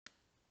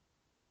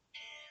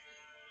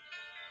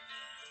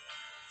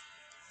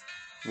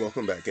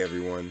Welcome back,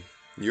 everyone.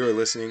 You are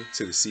listening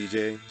to the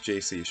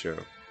CJ Show.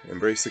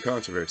 Embrace the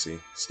controversy,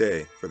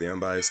 stay for the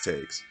unbiased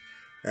takes.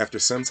 After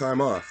some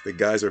time off, the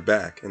guys are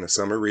back in the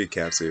summer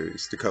recap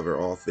series to cover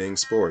all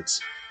things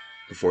sports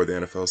before the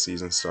NFL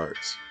season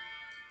starts.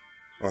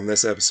 On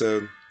this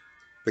episode,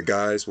 the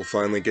guys will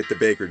finally get the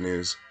Baker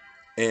news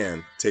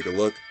and take a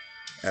look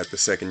at the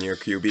second year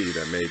QB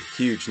that made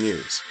huge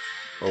news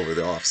over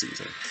the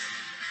offseason.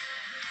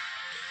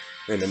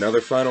 And another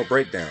final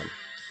breakdown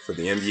for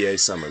the NBA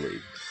Summer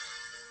League.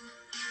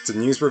 It's a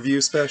news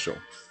review special,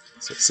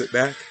 so sit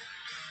back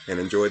and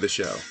enjoy the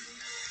show.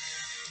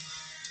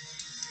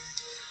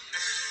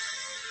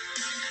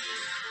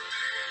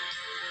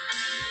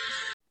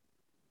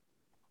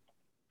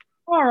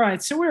 All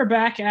right, so we're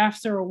back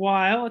after a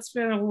while. It's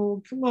been a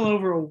little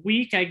over a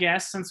week, I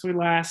guess, since we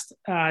last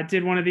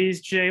did one of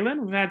these,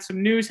 Jalen. We've had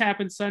some news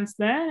happen since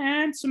then,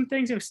 and some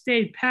things have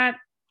stayed pat.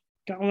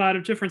 Got a lot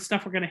of different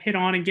stuff we're going to hit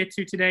on and get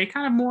to today.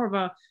 Kind of more of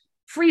a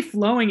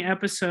free-flowing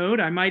episode.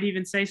 I might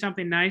even say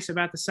something nice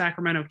about the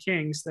Sacramento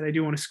Kings that I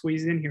do want to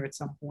squeeze in here at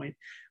some point.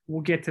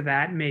 We'll get to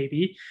that,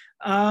 maybe.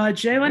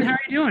 Jalen, how are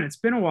you doing? It's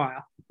been a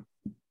while.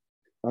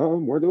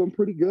 We're doing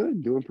pretty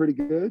good.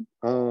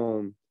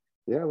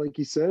 Yeah, like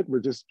you said, we're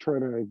just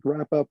trying to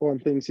wrap up on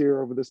things here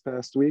over this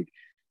past week.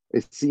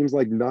 It seems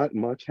like not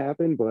much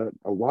happened, but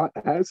a lot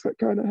has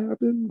kind of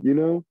happened, you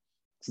know?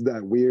 It's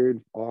that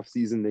weird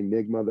off-season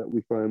enigma that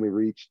we finally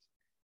reached,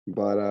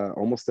 but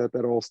almost at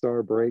that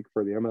all-star break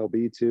for the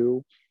MLB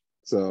too.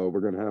 So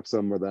we're going to have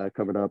some of that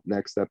coming up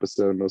next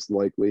episode, most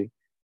likely.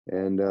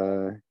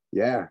 And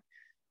yeah,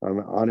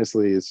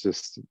 honestly, it's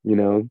just,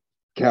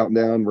 counting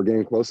down. We're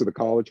getting closer to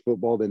college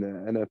football than the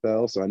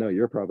NFL. So I know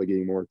you're probably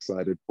getting more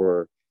excited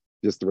for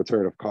just the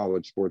return of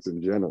college sports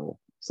in general.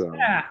 So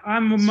yeah,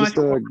 I'm it's much just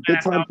a good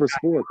NFL time for guy.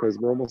 sport because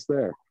we're almost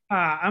there.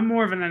 I'm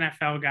more of an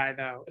NFL guy,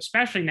 though,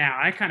 especially now.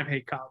 I kind of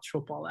hate college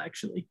football,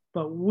 actually,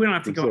 but we don't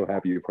have to I'm go. so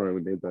happy you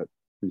finally made that.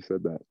 You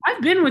said that.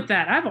 I've been with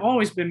that. I've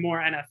always been more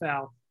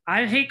NFL.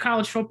 I hate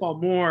college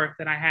football more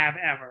than I have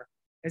ever.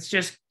 It's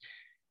just,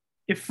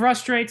 it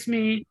frustrates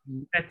me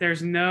that there's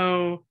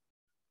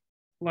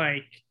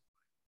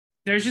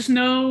just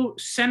no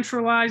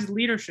centralized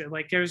leadership.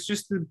 Like there's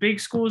just the big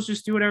schools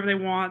just do whatever they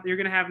want. You're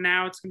going to have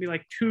now, it's going to be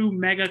like two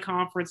mega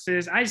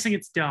conferences. I just think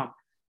it's dumb.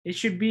 It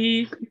should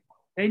be,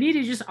 they need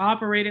to just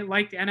operate it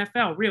like the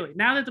NFL, really.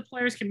 Now that the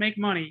players can make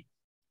money,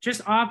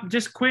 just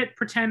quit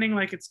pretending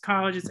like it's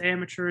college, it's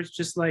amateurs,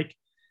 just like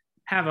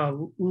have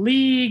a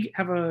league,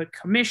 have a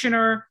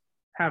commissioner,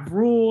 have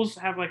rules,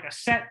 have like a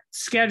set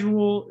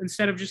schedule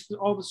instead of just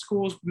all the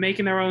schools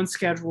making their own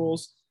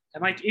schedules.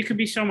 And like it could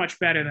be so much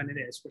better than it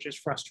is, which is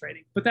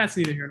frustrating. But that's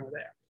neither here nor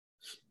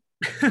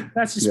there.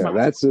 That's just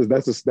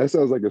that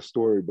sounds like a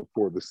story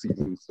before the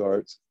season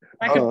starts.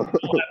 I could do a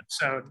whole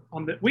episode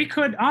on the. We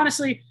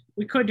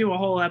could do a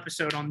whole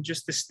episode on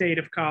just the state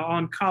of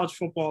on college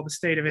football, the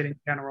state of it in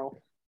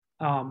general.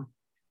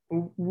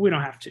 We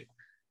don't have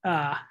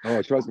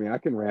to. Trust me, I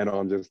can rant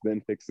on just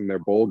them fixing their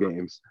bowl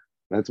games.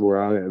 That's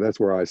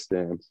where I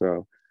stand.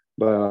 So,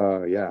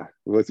 but yeah,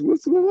 let's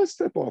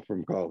step off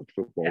from college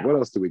football. Yeah. What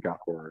else do we got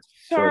for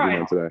All right,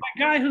 everyone today? a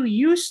guy who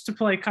used to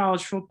play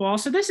college football.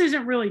 So this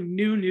isn't really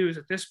new news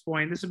at this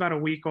point. This is about a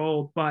week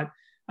old, but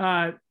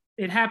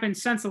it happened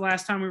since the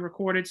last time we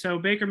recorded. So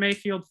Baker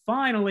Mayfield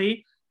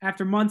finally,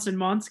 after months and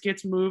months,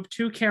 gets moved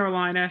to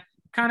Carolina.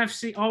 Kind of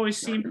always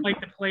seemed like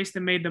the place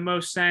that made the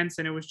most sense,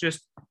 and it was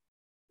just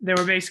they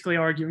were basically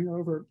arguing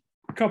over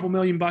a couple $1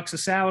 million of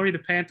salary. The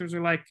Panthers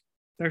are like,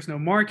 there's no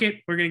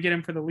market. We're going to get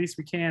him for the least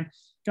we can.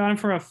 Got him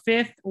for a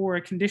 5th or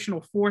a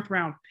conditional 4th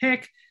round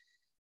pick.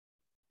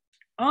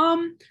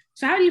 So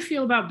how do you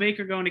feel about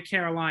Baker going to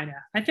Carolina?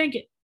 I think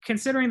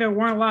considering there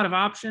weren't a lot of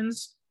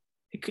options,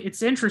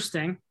 it's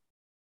interesting.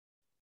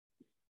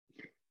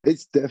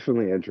 It's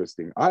definitely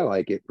interesting. I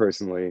like it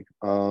personally.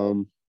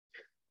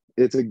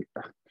 It's a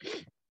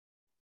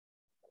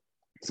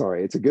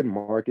good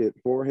market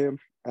for him.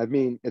 I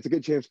mean, it's a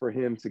good chance for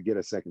him to get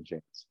a second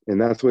chance,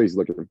 and that's what he's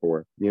looking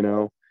for.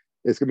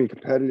 It's going to be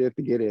competitive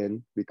to get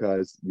in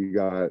because you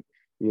got,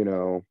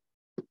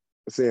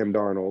 Sam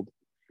Darnold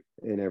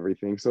and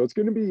everything. So it's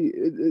going to be,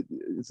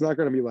 it's not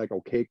going to be like a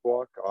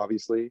cakewalk,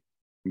 obviously.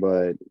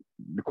 But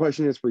the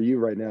question is for you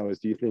right now is,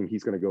 do you think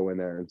he's going to go in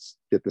there and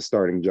get the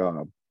starting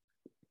job?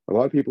 A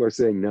lot of people are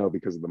saying no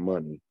because of the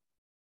money.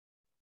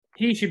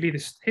 He's going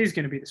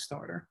to be the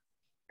starter.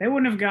 They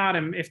wouldn't have got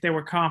him if they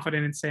were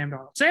confident in Sam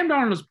Darnold. Sam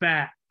Darnold was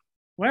bad.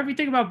 Whatever you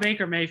think about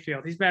Baker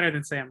Mayfield, he's better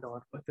than Sam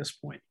Darnold at this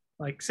point.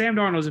 Like Sam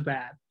Darnold's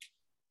bad.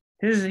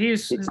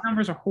 His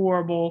numbers are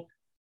horrible.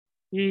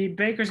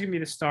 Baker's gonna be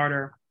the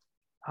starter.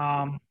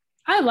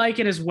 I like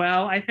it as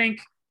well. I think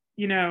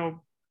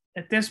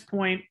at this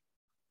point,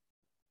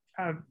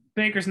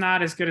 Baker's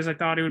not as good as I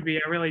thought he would be.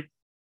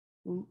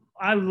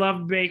 I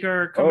love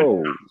Baker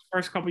coming his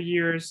first couple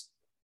years.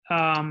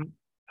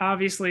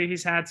 Obviously,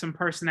 he's had some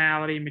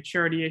personality,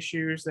 maturity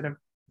issues that have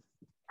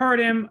hurt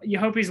him. You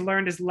hope he's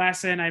learned his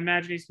lesson. I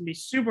imagine he's gonna be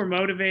super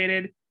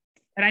motivated.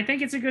 And I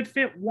think it's a good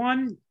fit.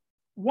 One,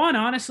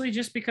 honestly,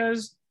 just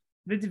because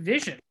the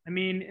division. I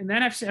mean, in the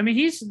NFC, I mean,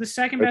 he's the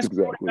second That's best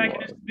exactly quarterback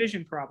why. in his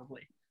division,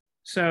 probably.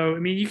 So, I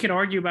mean, you could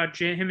argue about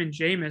him and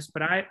Jameis,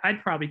 but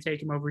I'd probably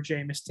take him over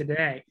Jameis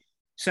today.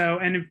 So,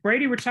 and if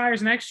Brady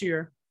retires next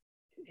year,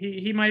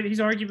 he's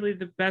arguably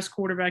the best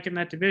quarterback in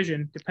that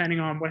division, depending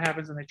on what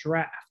happens in the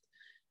draft.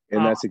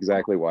 And that's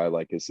exactly why I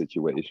like his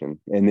situation.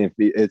 And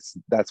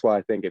that's why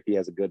I think if he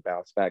has a good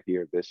bounce back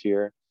year this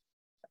year,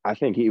 I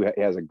think he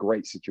has a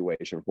great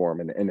situation for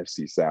him in the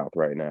NFC South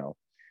right now.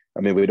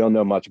 I mean, we don't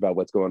know much about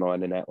what's going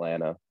on in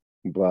Atlanta,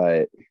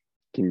 but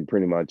can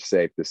pretty much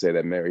safe to say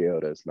that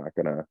Mariota is not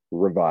going to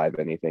revive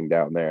anything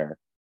down there.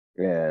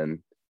 And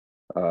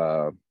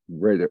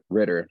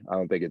Ritter,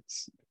 I think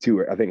it's too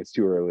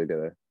early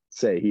to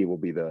say he will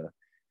be the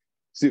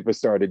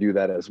superstar to do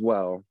that as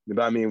well.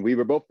 But I mean, we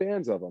were both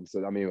fans of him.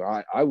 So I mean,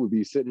 I would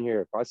be sitting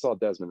here if I saw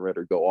Desmond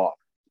Ritter go off.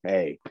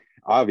 Hey,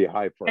 I'll be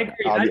hyped for him.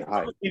 I'll be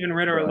hyped. Even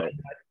Ritter a little bit.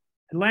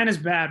 Atlanta's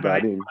bad, but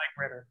I mean, like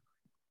Ritter.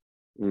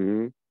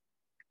 Mm-hmm.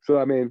 So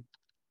I mean,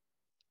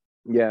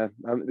 yeah,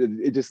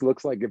 it just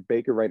looks like if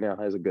Baker right now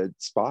has a good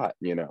spot,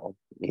 you know,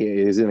 he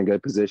is in a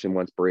good position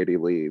once Brady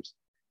leaves.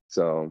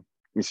 So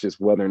it's just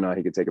whether or not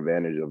he could take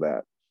advantage of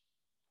that.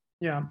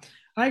 Yeah,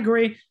 I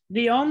agree.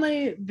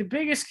 The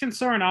biggest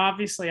concern,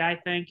 obviously, I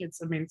think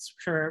I'm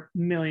sure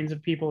millions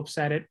of people have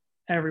said it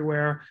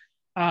everywhere,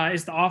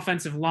 is the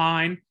offensive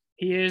line.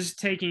 He is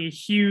taking a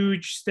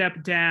huge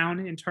step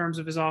down in terms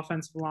of his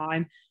offensive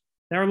line.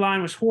 Their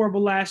line was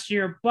horrible last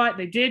year, but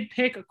they did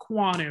pick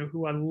Ekwonu,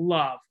 who I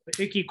love.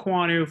 Ike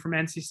Ekwonu from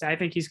NC State. I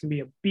think he's going to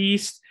be a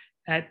beast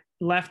at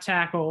left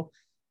tackle.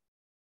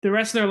 The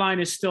rest of their line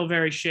is still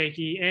very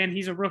shaky, and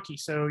he's a rookie.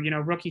 So, you know,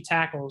 rookie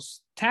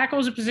tackles. Tackle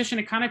is a position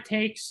it kind of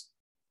takes,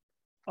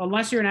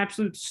 unless you're an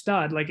absolute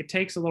stud, like it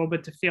takes a little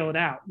bit to feel it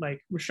out.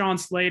 Like Rashawn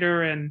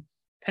Slater and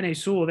Penei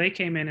Sewell, they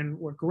came in and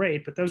were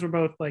great, but those were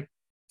both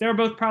they're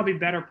both probably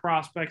better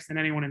prospects than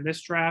anyone in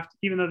this draft,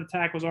 even though the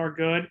tackles are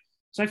good.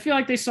 So I feel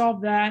like they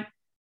solved that.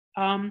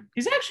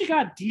 He's actually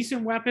got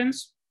decent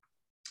weapons.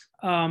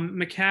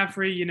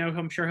 McCaffrey, you know,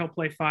 I'm sure he'll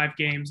play 5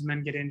 games and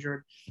then get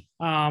injured.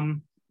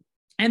 And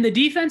the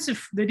defense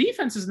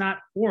is not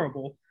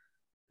horrible.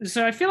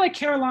 So I feel like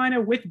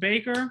Carolina with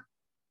Baker,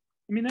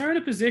 I mean, they're in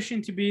a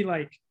position to be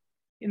like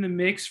in the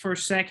mix for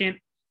second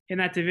in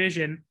that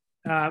division.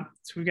 So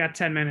we've got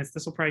 10 minutes.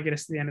 This will probably get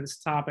us to the end of this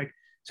topic.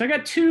 So I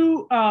got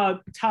 2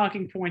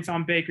 talking points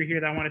on Baker here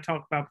that I want to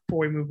talk about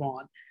before we move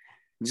on.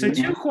 So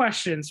 2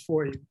 questions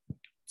for you.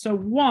 So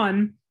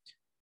one,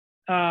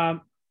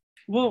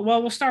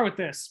 we'll start with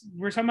this.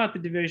 We're talking about the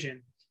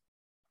division.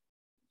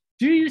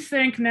 Do you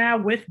think now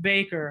with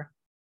Baker,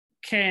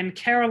 can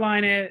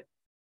Carolina,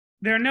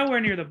 they're nowhere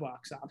near the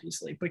Bucs,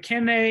 obviously, but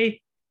can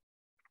they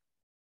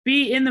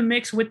be in the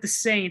mix with the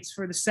Saints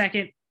for the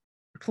second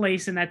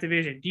place in that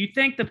division? Do you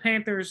think the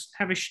Panthers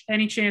have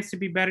any chance to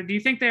be better? Do you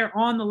think they're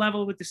on the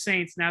level with the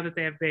Saints now that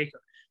they have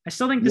Baker? I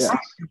still think the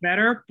Saints are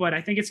better, but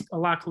I think it's a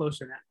lot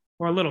closer now,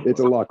 or a little.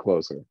 It's a lot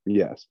closer.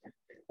 Yes.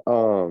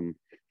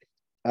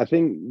 I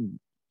think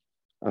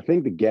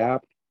the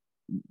gap,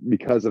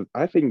 because of,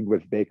 I think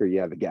with Baker,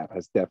 the gap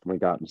has definitely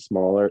gotten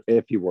smaller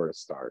if he were to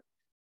start.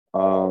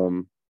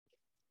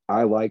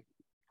 I like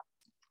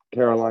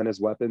Carolina's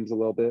weapons a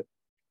little bit.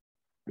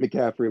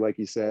 McCaffrey, like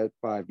you said,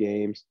 5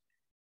 games.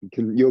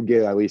 You'll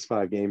get at least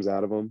 5 games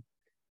out of him.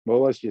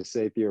 Well, let's just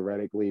say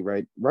theoretically,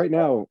 right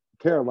now,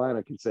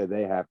 Carolina can say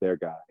they have their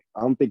guy.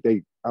 I don't think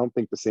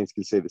the Saints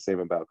can say the same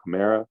about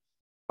Kamara.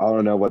 I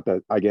don't know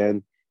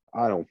again,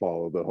 I don't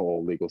follow the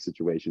whole legal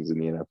situations in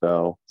the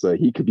NFL. So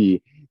he could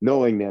be,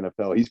 knowing the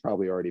NFL, he's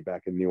probably already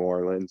back in New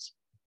Orleans,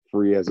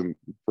 free as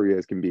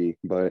can be.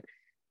 But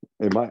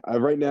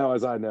right now,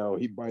 as I know,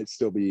 he might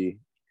still be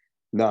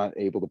not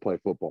able to play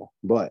football.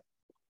 But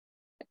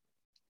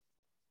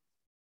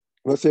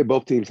let's say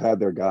both teams had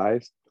their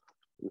guys.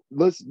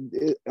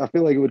 I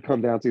feel like it would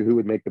come down to who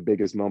would make the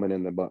biggest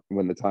moment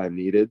when the time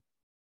needed.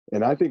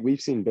 And I think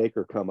we've seen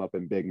Baker come up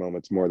in big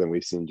moments more than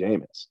we've seen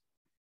Jameis.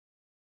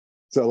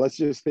 So let's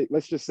just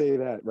say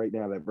that right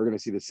now that we're going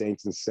to see the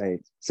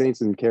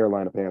Saints and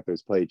Carolina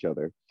Panthers play each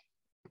other,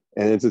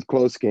 and it's a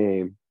close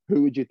game.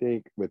 Who would you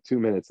think with 2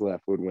 minutes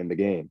left would win the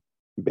game,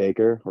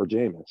 Baker or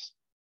Jameis?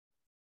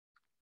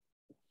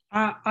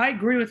 I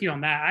agree with you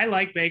on that. I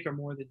like Baker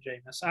more than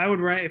Jameis. I would,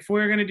 if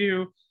we're going to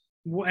do,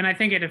 and I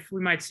think if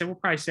we might say, we'll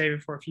probably save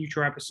it for a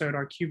future episode,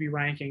 our QB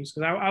rankings,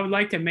 because I would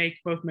like to make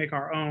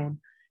our own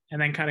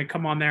and then kind of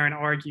come on there and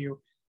argue.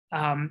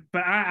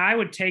 But I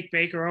would take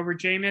Baker over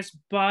Jameis,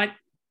 but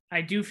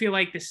I do feel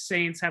like the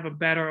Saints have a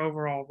better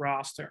overall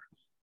roster.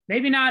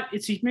 Maybe not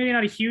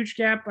a huge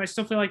gap, but I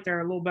still feel like they're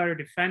a little better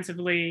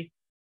defensively.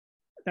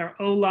 Their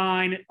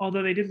O-line,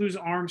 although they did lose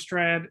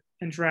Armstead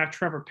and draft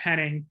Trevor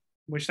Penning,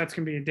 which that's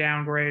going to be a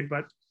downgrade,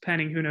 but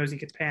Penning, who knows, he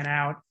could pan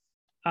out.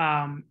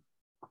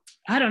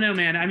 I don't know,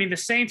 man. I mean, the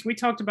Saints, we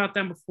talked about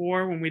them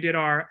before when we did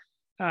our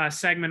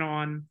segment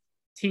on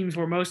teams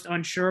we're most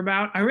unsure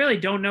about. I really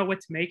don't know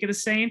what to make of the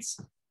Saints.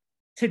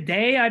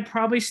 Today, I'd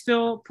probably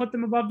still put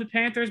them above the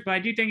Panthers, but I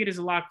do think it is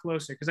a lot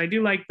closer because I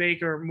do like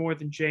Baker more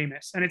than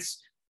Jameis. And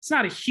it's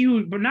not a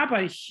huge, but not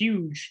by a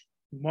huge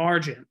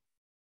margin.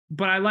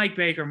 But I like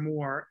Baker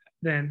more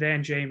than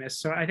Jameis.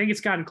 So I think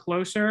it's gotten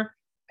closer.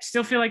 I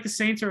still feel like the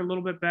Saints are a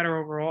little bit better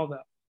overall, though.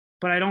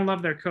 But I don't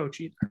love their coach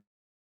either.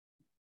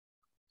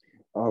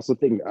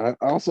 I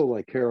also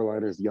like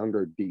Carolina's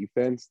younger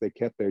defense. They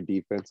kept their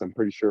defense. I'm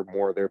pretty sure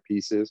more of their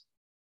pieces.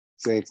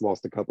 Saints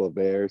lost a couple of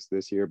theirs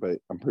this year, but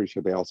I'm pretty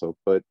sure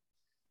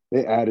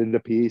they added a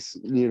piece,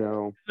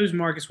 Lose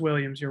Marcus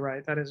Williams, you're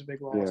right. That is a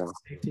big loss. Yeah.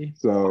 Safety.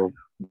 So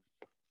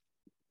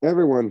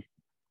everyone,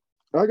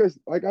 I guess,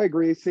 like I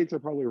agree, Saints are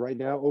probably right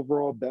now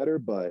overall better,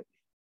 but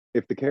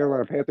if the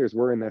Carolina Panthers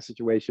were in that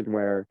situation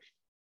where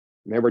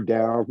they were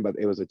down, but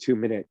it was a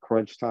 2-minute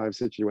crunch time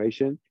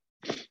situation,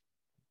 I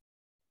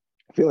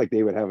feel like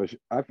they would have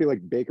I feel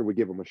like Baker would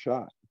give them a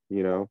shot.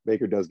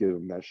 Baker does give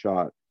them that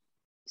shot.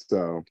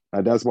 So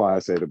that's why I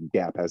say the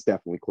gap has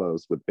definitely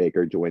closed with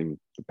Baker joining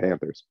the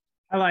Panthers.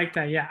 I like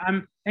that. Yeah.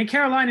 And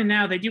Carolina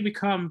now,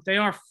 they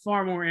are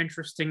far more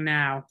interesting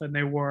now than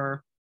they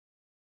were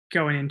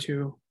going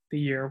into the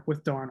year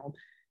with Darnold.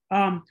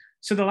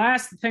 So the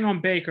last thing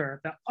on Baker,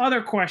 the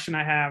other question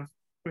I have,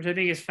 which I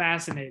think is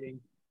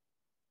fascinating.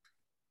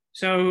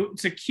 So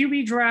it's a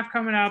QB draft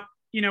coming up.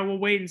 We'll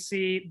wait and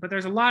see. But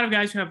there's a lot of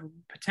guys who have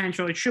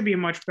potential. It should be a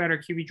much better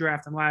QB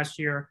draft than last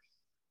year.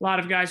 A lot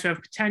of guys who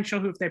have potential,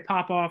 who if they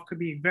pop off could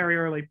be very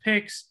early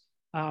picks.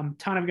 Ton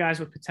of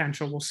guys with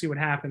potential. We'll see what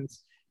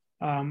happens.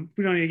 We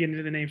don't need to get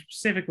into the names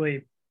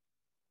specifically.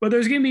 But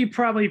there's going to be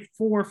probably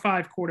 4 or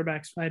 5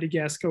 quarterbacks, if I had to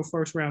guess, go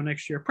first round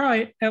next year.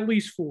 Probably at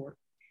least 4.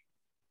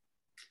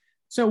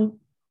 So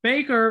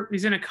Baker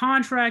is in a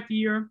contract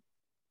year.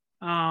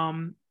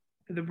 The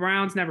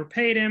Browns never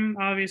paid him,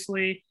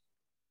 obviously.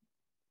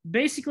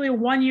 Basically a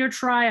 1-year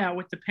tryout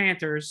with the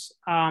Panthers.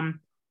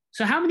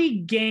 So how many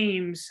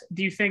games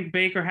do you think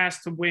Baker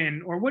has to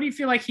win? Or what do you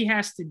feel like he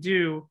has to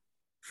do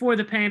for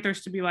the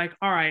Panthers to be like,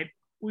 all right,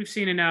 we've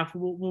seen enough.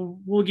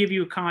 We'll give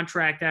you a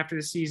contract after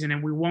the season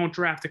and we won't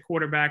draft a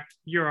quarterback.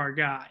 You're our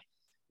guy.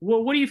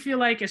 What do you feel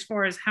like as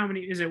far as how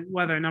many, is it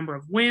whether a number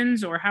of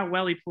wins or how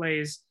well he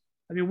plays?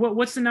 I mean,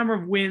 what's the number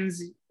of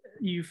wins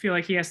you feel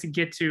like he has to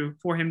get to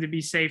for him to be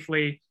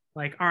safely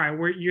like, all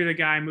right, you're the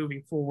guy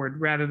moving forward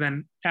rather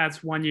than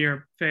that's 1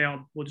 year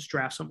failed, we'll just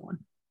draft someone?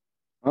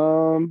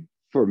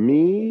 For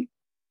me,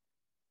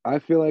 I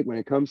feel like when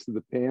it comes to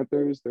the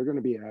Panthers, they're going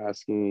to be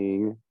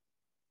asking,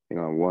 hang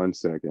on one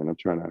second. I'm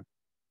trying to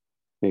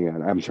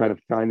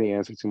find the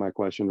answer to my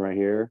question right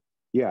here.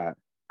 Yeah.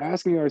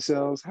 Asking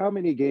ourselves, how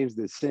many games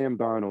did Sam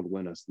Darnold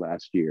win us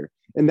last year?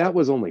 And that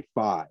was only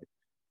 5.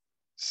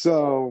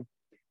 So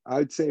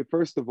I'd say,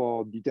 first of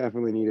all, you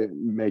definitely need to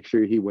make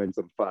sure he wins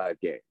them 5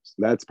 games.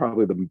 That's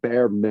probably the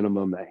bare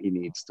minimum that he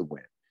needs to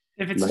win.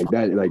 If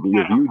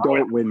you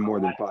don't win more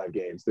than 5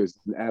 games, there's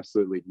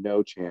absolutely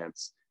no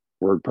chance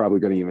we're probably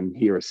going to even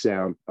hear a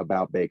sound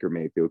about Baker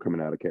Mayfield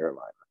coming out of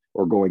Carolina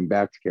or going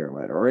back to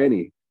Carolina or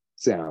any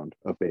sound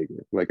of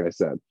Baker, like I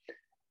said.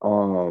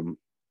 So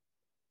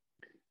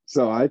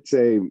I'd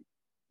say,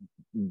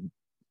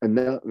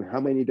 how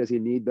many does he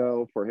need,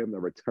 though, for him to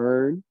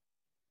return?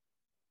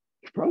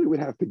 You probably would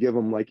have to give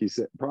him, like you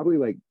said, probably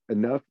like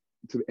enough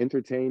to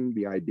entertain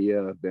the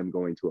idea of them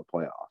going to a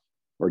playoff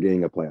or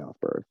getting a playoff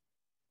berth.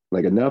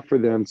 Like enough for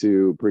them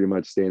to pretty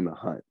much stay in the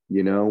hunt,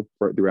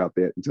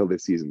 until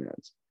this season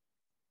ends.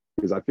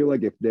 Because I feel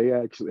like if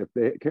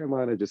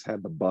Carolina just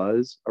had the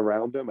buzz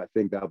around them, I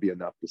think that'll be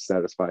enough to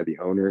satisfy the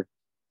owner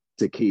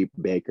to keep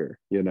Baker,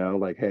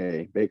 like,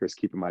 hey, Baker's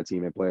keeping my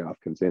team in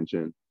playoff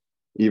contention,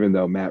 even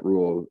though Matt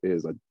Rule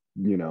is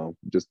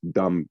just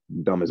dumb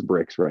as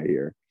bricks right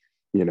here.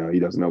 He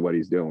doesn't know what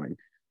he's doing.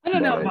 I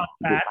don't know about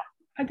that.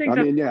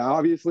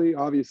 Obviously,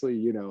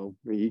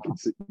 he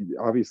could.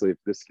 Obviously, if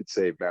this could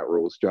save Matt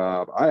Rule's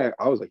job, I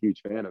was a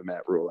huge fan of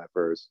Matt Rule at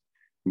first,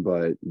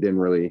 but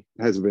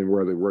hasn't been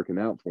really working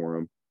out for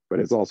him. But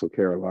it's also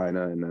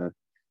Carolina and a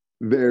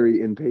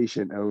very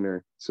impatient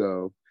owner.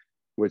 So,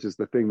 which is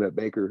the thing that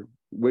Baker,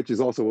 which is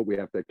also what we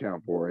have to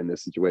account for in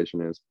this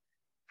situation is,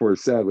 for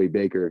sadly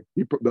Baker,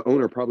 the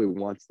owner probably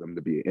wants them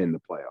to be in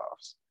the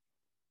playoffs.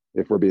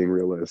 If we're being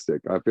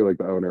realistic, I feel like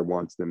the owner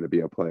wants them to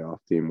be a playoff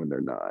team when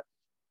they're not.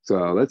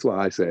 So that's why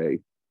I say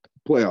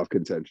playoff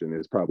contention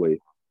is probably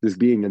just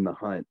being in the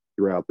hunt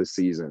throughout the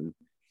season,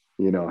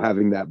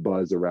 having that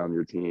buzz around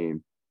your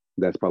team.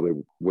 That's probably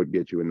would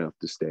get you enough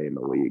to stay in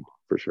the league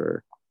for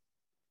sure.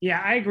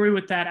 Yeah, I agree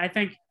with that. I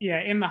think,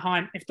 in the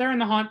hunt, if they're in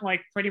the hunt,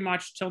 like pretty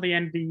much till the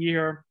end of the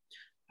year,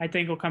 I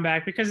think we'll come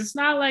back because it's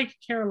not like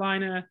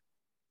Carolina. I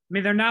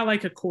mean, they're not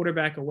like a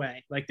quarterback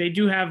away. Like they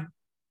do have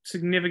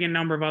significant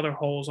number of other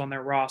holes on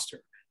their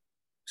roster.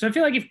 So I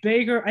feel like if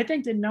Baker, I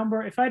think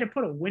if I had to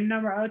put a win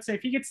number, I would say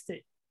if he gets to,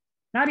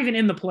 not even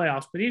in the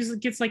playoffs, but he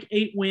gets like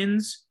 8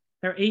 wins,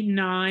 they're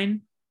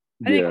 8-9.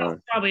 I think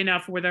that's probably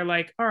enough where they're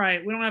like, all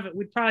right,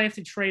 we'd probably have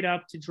to trade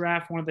up to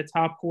draft one of the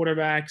top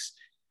quarterbacks.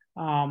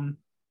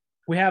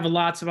 We have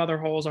lots of other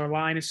holes. Our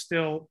line is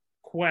still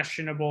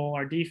questionable.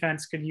 Our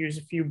defense could use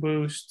a few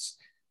boosts.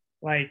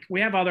 Like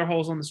we have other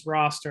holes on this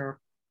roster.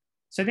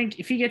 So I think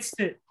if he gets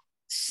to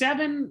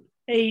 7-8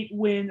 8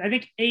 wins. I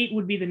think 8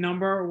 would be the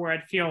number where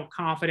I'd feel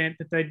confident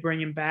that they'd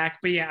bring him back.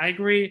 But yeah, I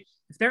agree.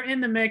 If they're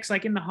in the mix,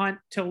 like in the hunt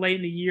till late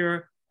in the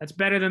year, that's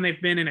better than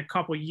they've been in a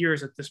couple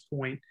years at this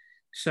point.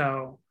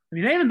 So, I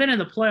mean, they haven't been in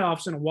the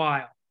playoffs in a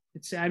while.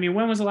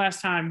 When was the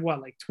last time?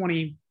 What, like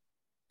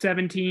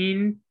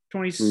 2017,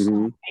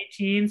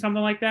 2018,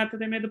 something like that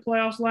they made the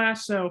playoffs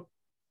last? So,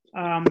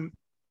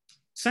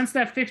 since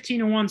that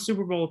 15-1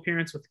 Super Bowl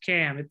appearance with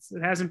Cam, it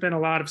hasn't been a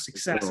lot of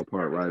success.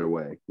 Apart right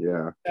away.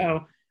 Yeah.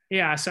 So,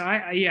 yeah. So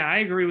I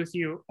agree with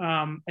you.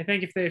 I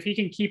think if he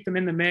can keep them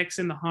in the mix,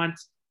 in the hunt,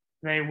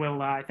 they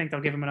will. I think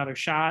they'll give him another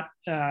shot.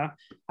 I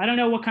don't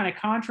know what kind of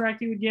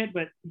contract he would get,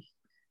 but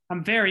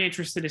I'm very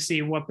interested to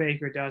see what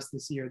Baker does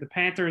this year. The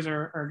Panthers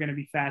are going to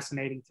be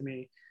fascinating to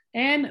me.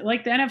 And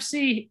like the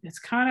NFC, it's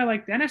kind of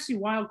like the NFC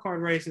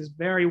wildcard race is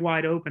very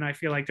wide open. I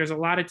feel like there's a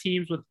lot of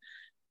teams with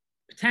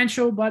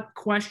potential, but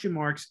question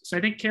marks. So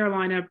I think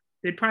Carolina,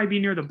 they'd probably be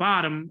near the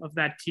bottom of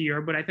that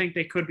tier, but I think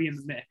they could be in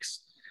the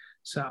mix.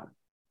 So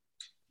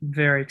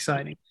very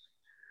exciting.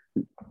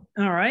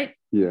 All right.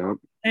 Yeah.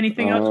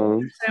 Anything else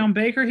to say on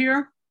Baker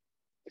here?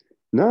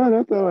 No,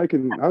 not that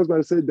I was about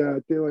to say that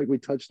I feel like we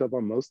touched up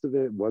on most of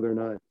it, whether or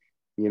not,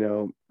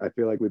 I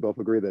feel like we both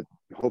agree that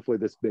hopefully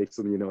this makes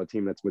them, a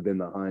team that's within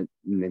the hunt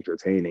and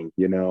entertaining,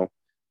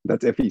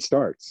 that's if he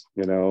starts,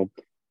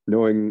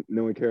 knowing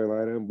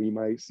Carolina, we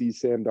might see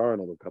Sam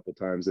Darnold a couple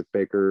times if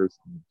Baker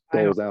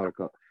goes out a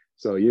couple.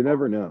 So you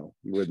never know.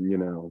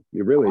 You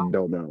really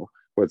don't know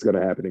what's going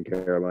to happen in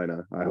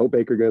Carolina. I hope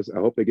they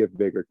give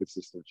Baker a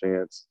consistent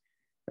chance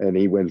and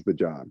he wins the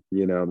job.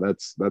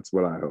 That's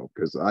what I hope,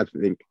 because I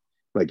think,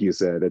 like you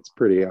said, it's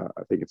pretty. I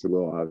think it's a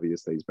little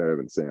obvious that he's better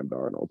than Sam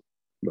Darnold.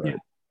 But yeah.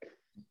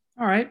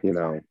 All right,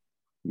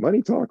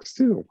 money talks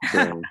too.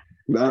 So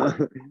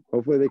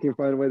hopefully they can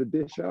find a way to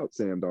dish out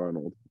Sam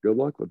Darnold. Good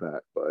luck with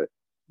that. But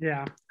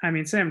yeah,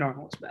 Sam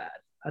Darnold's bad.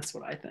 That's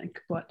what I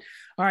think. But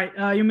all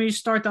right, you may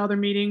start the other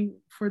meeting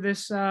for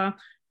this.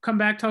 Come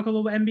back, talk a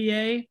little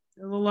NBA,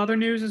 a little other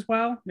news as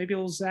well. Maybe a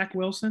little Zach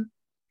Wilson.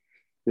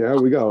 Yeah,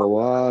 we got a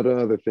lot of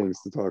other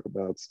things to talk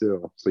about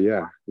still. So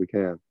yeah, we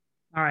can.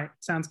 All right.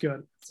 Sounds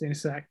good. See you in a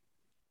sec.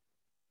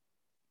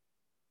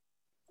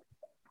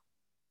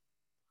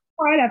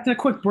 All right. After a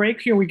quick break,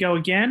 here we go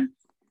again.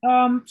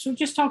 So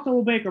just talked a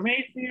little Baker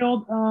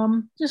Mayfield.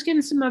 Just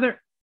getting some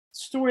other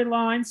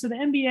storylines. So the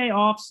NBA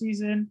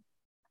offseason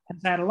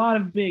has had a lot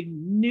of big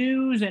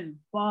news and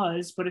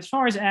buzz, but as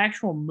far as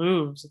actual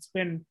moves, it's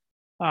been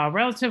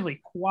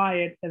relatively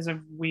quiet.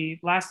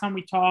 Last time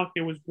we talked,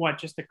 it was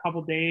just a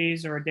couple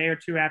days or a day or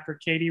two after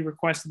KD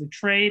requested the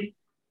trade.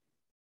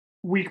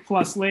 Week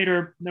plus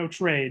later, no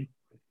trade.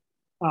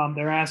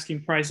 They're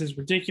asking prices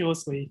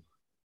ridiculously,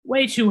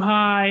 way too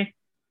high,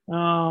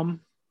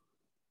 and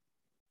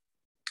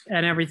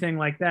everything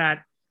like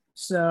that.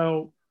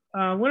 So we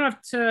don't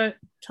have to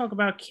talk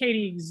about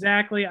Katie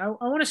exactly. I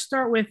want to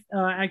start with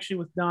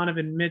with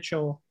Donovan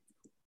Mitchell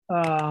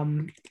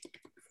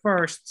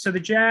first. So the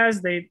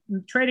Jazz, they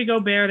traded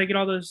Gobert. They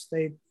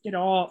get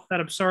all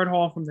that absurd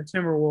haul from the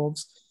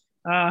Timberwolves.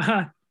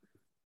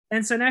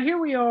 And so now here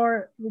we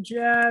are, the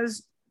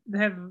Jazz. They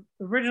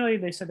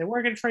said they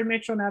were going to trade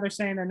Mitchell. Now they're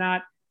saying they're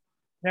not.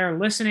 They're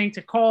listening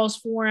to calls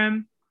for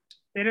him.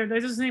 They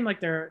doesn't seem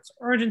like there's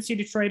urgency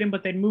to trade him,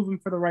 but they'd move him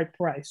for the right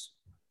price.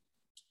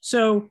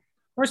 So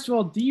first of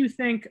all, do you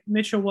think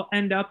Mitchell will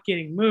end up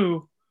getting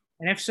moved?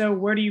 And if so,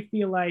 where do you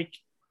feel like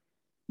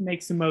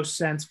makes the most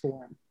sense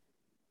for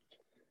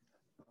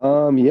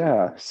him?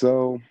 Yeah.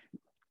 So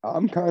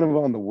I'm kind of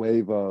on the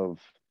wave of,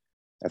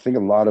 I think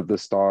a lot of the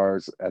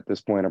stars at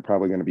this point are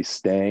probably going to be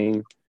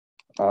staying.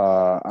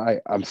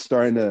 I'm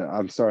starting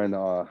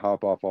to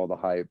hop off all the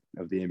hype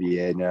of the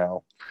NBA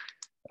now.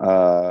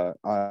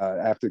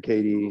 After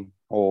Katie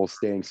whole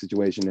staying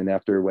situation, and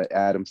after what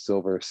Adam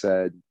Silver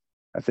said,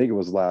 I think it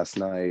was last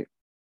night,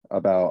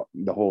 about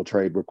the whole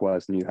trade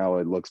request and how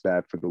it looks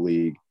bad for the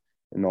league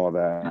and all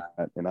that.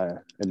 And I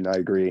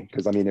agree,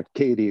 because if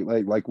Katie,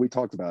 like we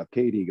talked about, if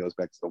Katie goes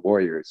back to the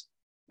Warriors,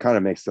 kind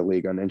of makes the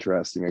league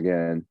uninteresting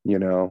again.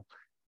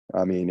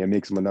 It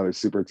makes them another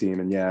super team,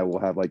 and yeah, we'll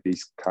have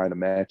these kind of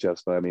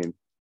matchups. But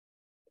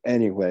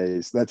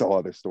anyways, that's a whole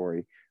other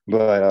story.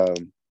 But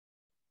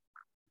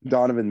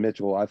Donovan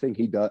Mitchell, I think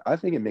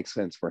it makes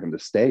sense for him to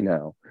stay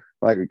now.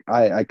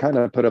 I kind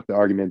of put up the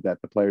argument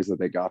that the players that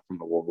they got from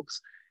the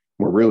Wolves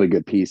were really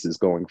good pieces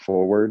going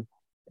forward,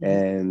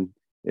 and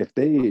if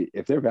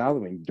they're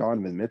valuing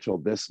Donovan Mitchell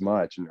this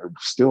much and are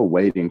still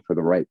waiting for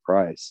the right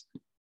price,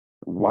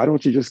 why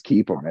don't you just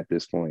keep him at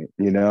this point?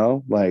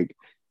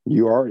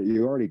 You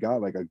already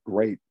got a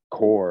great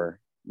core.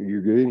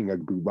 You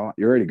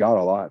already got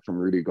a lot from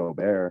Rudy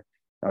Gobert.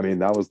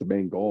 That was the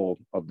main goal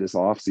of this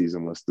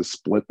offseason, was to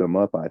split them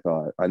up, I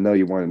thought. I know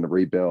you wanted to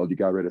rebuild. You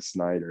got rid of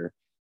Snyder.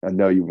 I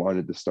know you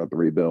wanted to start the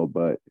rebuild,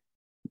 but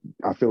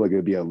I feel like it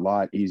would be a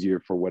lot easier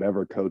for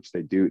whatever coach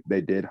they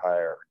did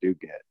hire or do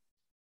get.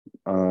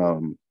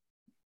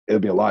 It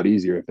would be a lot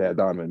easier if they had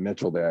Donovan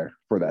Mitchell there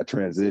for that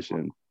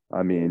transition. They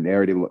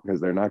already,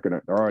 because they're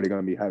already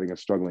going to be having a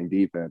struggling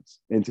defense,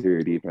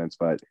 interior defense,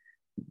 but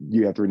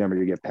you have to remember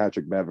you get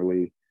Patrick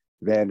Beverly,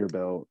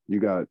 Vanderbilt. You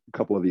got a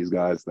couple of these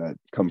guys that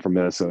come from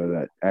Minnesota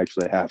that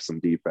actually have some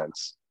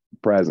defense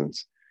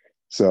presence.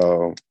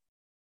 So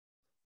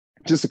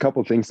just a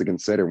couple of things to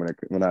consider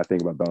when I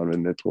think about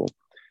Donovan Mitchell,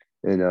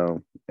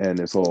 and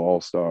this whole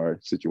all-star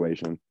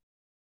situation.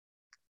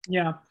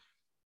 Yeah.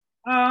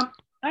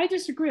 I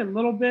disagree a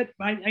little bit.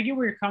 I get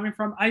where you're coming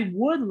from. I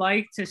would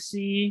like to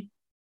see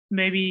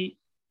maybe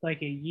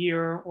like a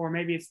year, or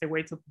maybe it's they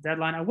wait till the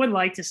deadline. I would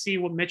like to see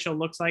what Mitchell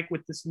looks like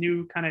with this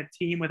new kind of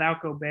team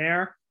without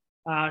Gobert,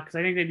 because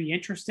I think they'd be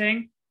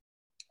interesting.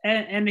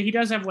 And he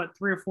does have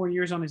 3 or 4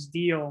 years on his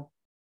deal,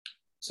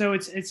 so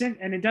it's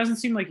and it doesn't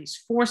seem like he's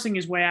forcing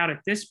his way out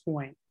at this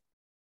point.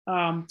 So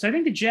I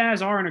think the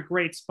Jazz are in a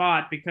great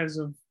spot because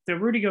of the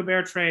Rudy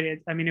Gobert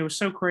trade. It was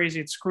so crazy.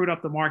 It screwed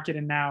up the market,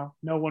 and now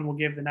no one will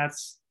give the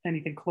Nets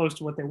anything close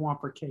to what they want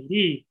for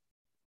KD.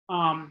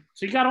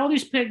 So you got all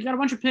these picks. You got a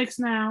bunch of picks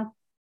now.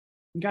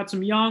 You got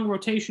some young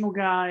rotational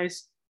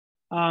guys.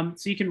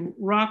 So you can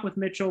rock with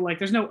Mitchell. Like,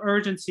 there's no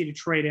urgency to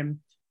trade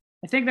him.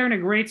 I think they're in a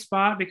great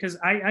spot because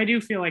I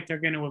do feel like they're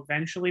going to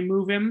eventually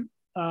move him.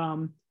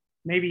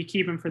 Maybe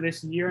keep him for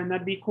this year, and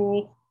that'd be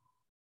cool.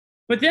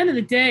 But at the end of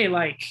the day,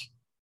 like,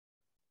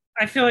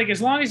 I feel like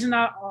as long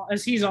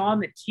as he's on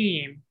the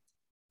team,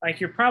 like,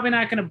 you're probably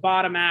not going to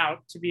bottom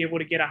out to be able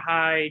to get a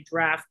high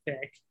draft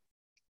pick.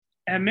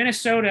 And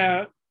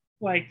Minnesota,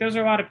 like, those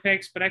are a lot of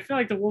picks, but I feel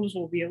like the Wolves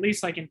will be at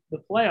least like in the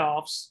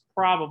playoffs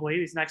probably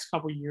these next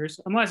couple of years,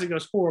 unless it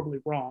goes horribly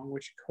wrong,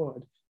 which it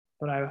could.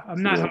 But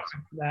I'm not hoping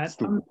for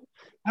that.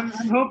 I'm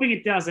hoping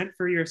it doesn't,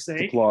 for your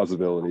sake. It's a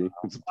plausibility.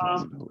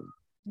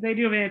 They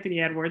do have Anthony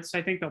Edwards, so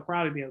I think they'll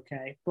probably be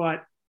okay.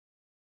 But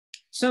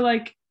so,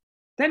 like, at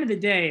the end of the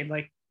day,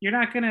 like, you're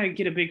not going to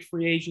get a big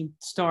free agent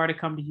star to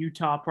come to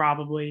Utah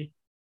probably.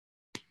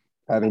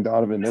 Having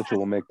Donovan Mitchell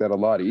will make that a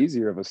lot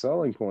easier of a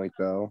selling point,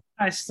 though.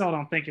 I still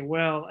don't think it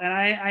will. And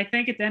I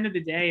think at the end of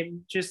the day, it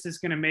just is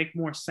going to make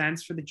more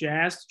sense for the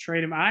Jazz to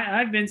trade him.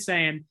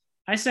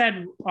 I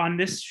said on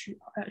this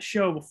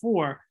show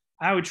before,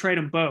 I would trade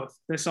them both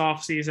this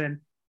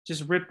offseason,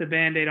 just rip the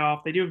Band-Aid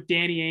off. They do have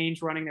Danny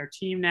Ainge running their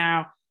team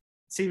now.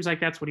 It seems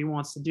like that's what he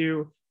wants to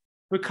do.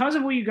 Because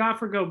of what you got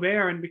for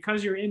Gobert, and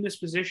because you're in this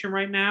position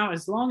right now,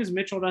 as long as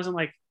Mitchell doesn't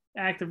like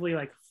actively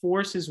like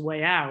force his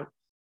way out,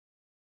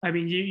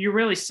 you're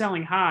really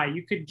selling high.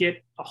 You could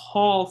get a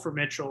haul for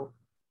Mitchell,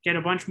 get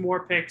a bunch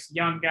more picks,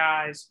 young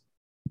guys,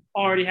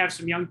 already have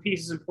some young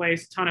pieces in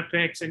place, a ton of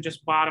picks, and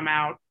just bottom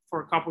out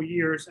for a couple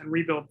years and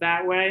rebuild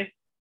that way.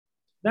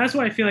 That's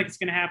what I feel like it's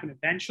going to happen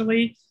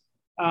eventually.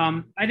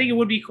 I think it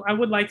would be. I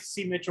would like to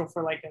see Mitchell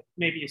for like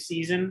maybe a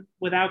season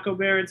without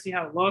Gobert and see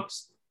how it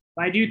looks.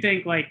 But I do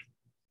think like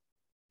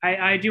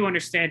I do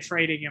understand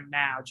trading him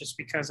now, just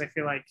because I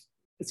feel like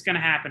it's going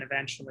to happen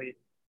eventually.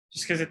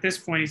 Just because at this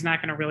point he's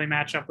not going to really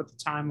match up with the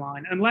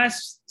timeline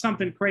unless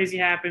something crazy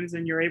happens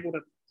and you're able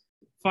to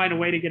find a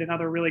way to get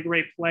another really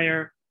great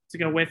player to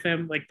go with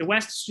him. Like, the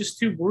West is just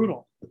too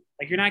brutal.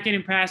 Like, you're not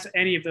getting past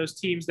any of those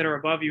teams that are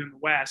above you in the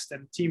West,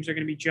 and teams are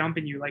going to be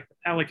jumping you like the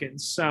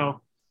Pelicans.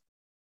 So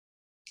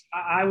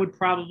I would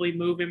probably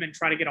move him and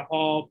try to get a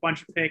haul,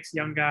 bunch of picks,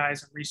 young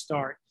guys, and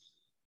restart.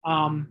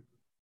 But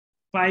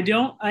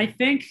I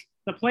think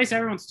the place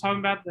everyone's talking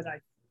about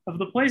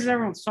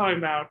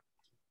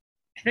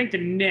I think the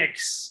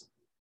Knicks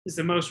is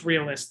the most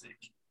realistic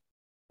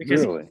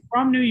because he's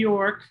from New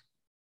York.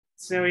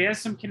 So he has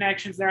some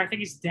connections there. I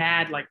think his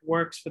dad like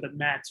works for the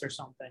Mets or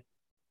something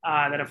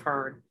that I've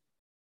heard.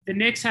 The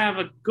Knicks have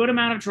a good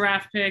amount of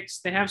draft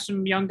picks. They have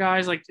some young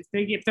guys. Like,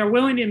 if they're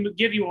willing to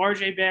give you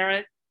RJ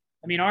Barrett,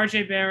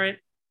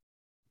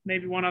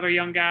 maybe one other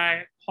young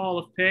guy, haul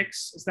of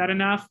picks. Is that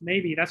enough?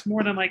 Maybe. That's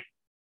more than like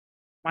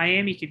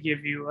Miami could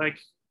give you. Like,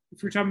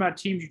 if you're talking about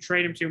teams you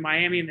trade him to,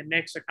 Miami and the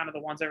Knicks are kind of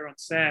the ones everyone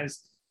says.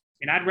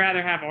 I'd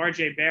rather have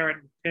RJ Barrett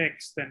in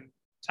picks than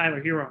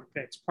Tyler Hero in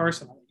picks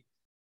personally.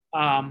 So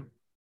I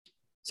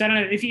don't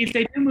know, if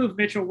they do move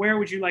Mitchell, where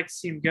would you like to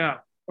see him go?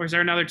 Or is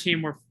there another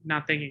team we're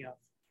not thinking of?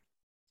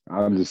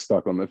 I'm just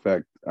stuck on the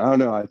fact. I don't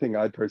know. I think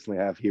I'd personally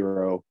have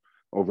Hero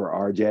over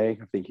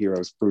RJ. I think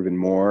Hero's proven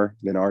more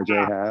than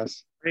RJ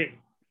has. Great.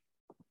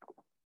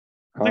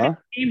 Look at the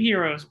team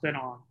Hero's been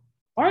on.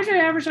 RJ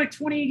averaged like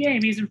 20 a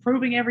game. He's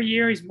improving every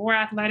year. He's more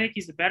athletic.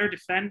 He's a better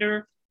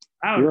defender.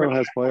 Hero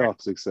has playoff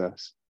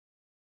success.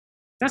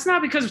 That's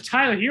not because of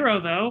Tyler Hero,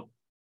 though.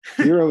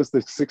 Hero is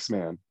the sixth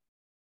man.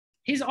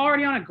 He's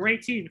already on a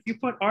great team. If you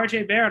put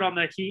RJ Barrett on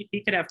the Heat, he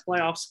could have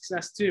playoff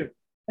success too.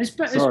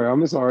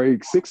 I'm sorry.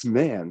 Sixth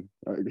man.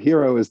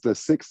 Hero is the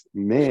sixth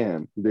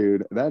man,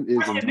 dude. That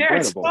is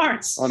incredible.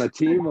 On a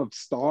team of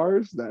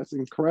stars, that's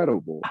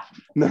incredible. I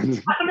don't know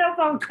if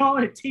I would call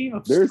it a team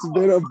of stars.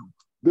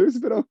 There's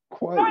been a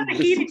quite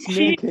the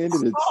six-man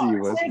candidacy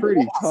was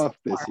pretty tough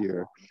this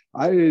year.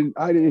 I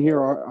didn't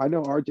hear. I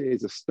know RJ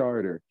is a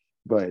starter,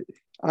 but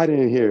I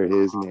didn't hear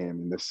his name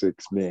in the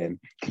six-man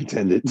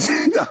contended.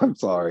 I'm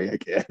sorry, I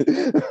can't.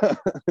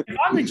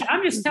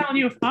 I'm just telling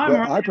you,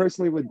 I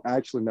personally would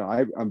actually no.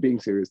 I'm being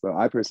serious though.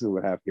 I personally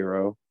would have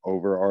Hero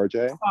over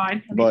RJ.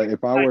 Fine. But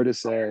if I were to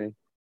say,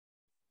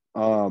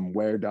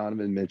 Where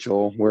Donovan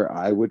Mitchell, where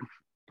I would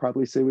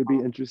probably say would be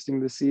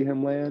interesting to see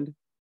him land.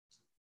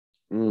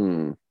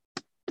 Hmm.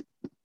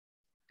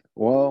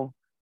 Well,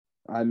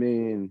 I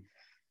mean,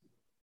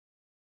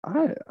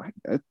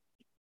 it's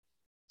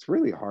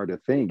really hard to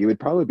think. It would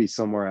probably be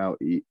somewhere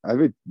out. I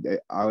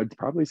would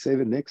probably say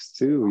the Knicks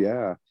too.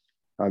 Yeah.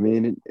 I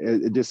mean,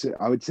 it just,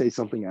 I would say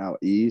something out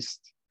east,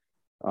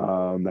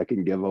 that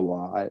can give a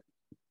lot.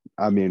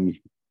 I mean,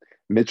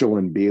 Mitchell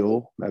and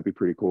Beal, that'd be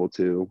pretty cool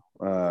too.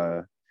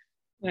 I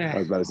Yeah.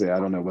 was about to say, I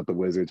don't know what the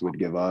Wizards would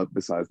give up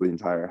besides the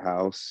entire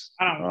house.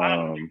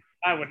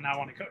 I would not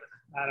want to go to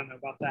that. I don't know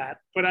about that.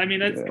 But I mean,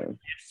 that's Yeah.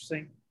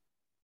 interesting.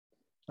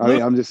 I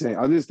mean, I'm just saying,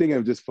 I'm just thinking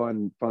of just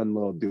fun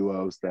little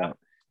duos that,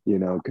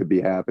 could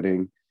be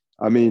happening.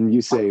 I mean,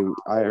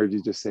 I heard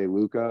you just say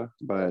Luka,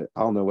 but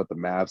I don't know what the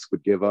Mavs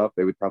would give up.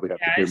 They would probably have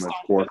to pretty much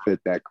forfeit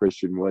that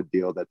Christian Wood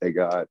deal that they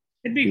got.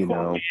 It'd be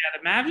cool. Yeah,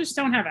 the Mavs just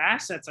don't have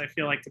assets, I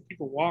feel like, that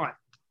people want.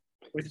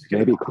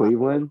 Maybe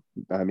Cleveland.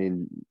 I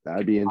mean,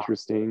 that'd be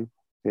interesting.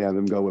 Yeah,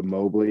 them go with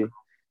Mobley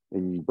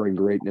and bring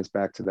greatness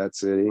back to that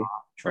city.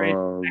 Trade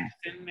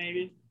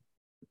maybe.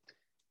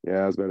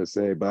 Yeah, I was about to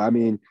say, but I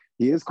mean,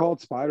 he is called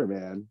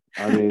Spider-Man.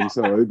 I mean,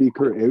 so it'd be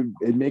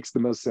it makes the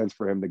most sense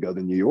for him to go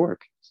to New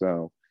York.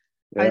 So,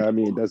 yeah, I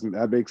mean,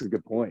 that makes a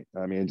good point.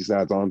 I mean, it just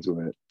adds on to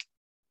it.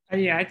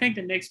 Yeah, I think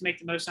the Knicks make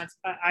the most sense.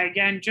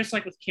 Again, just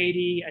like with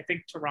KD, I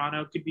think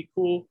Toronto could be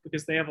cool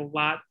because they have a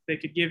lot they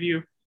could give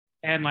you,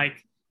 and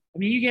like, I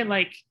mean, you get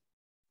like.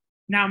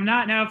 Now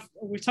if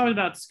we're talking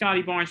about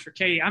Scotty Barnes for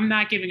KD. I'm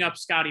not giving up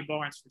Scotty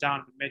Barnes for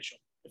Donovan Mitchell.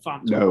 If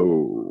I'm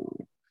no.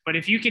 But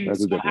if you can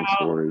That's a different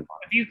story.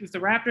 If the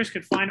Raptors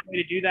could find a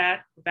way to do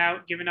that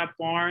without giving up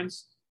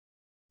Barnes,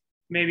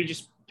 maybe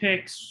just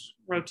picks,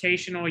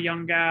 rotational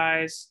young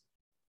guys,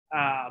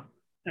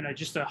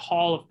 just a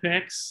haul of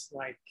picks.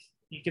 Like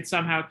you could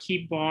somehow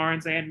keep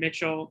Barnes and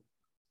Mitchell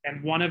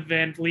and one of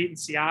Van Vliet and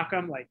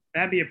Siakam. Like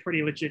that'd be a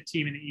pretty legit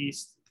team in the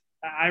East.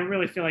 I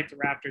really feel like the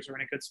Raptors are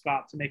in a good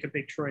spot to make a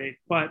big trade,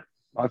 but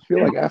I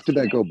feel like after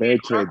that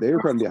Gobert trade, they're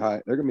going to be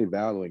high. They're going to be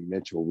valuing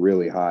Mitchell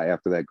really high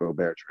after that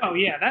Gobert trade. Oh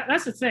yeah,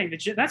 that's the thing.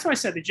 That's why I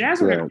said the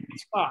Jazz are in a good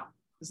spot.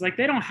 It's like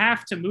they don't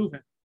have to move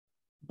him,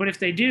 but if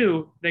they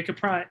do, it'd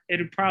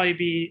probably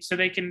be so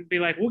they can be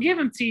like, we'll give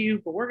him to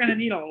you, but we're going to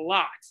need a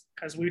lot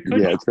because we could.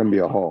 Yeah, it's going to be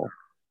a haul.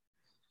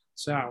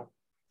 So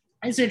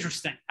it's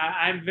interesting.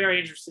 I'm very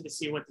interested to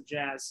see what the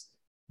Jazz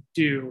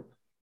do.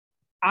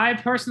 I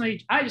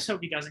just hope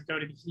he doesn't go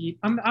to the Heat.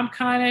 I'm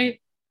kind of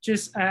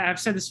just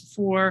I've said this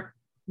before.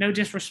 No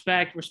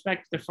disrespect,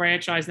 respect to the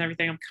franchise and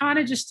everything. I'm kind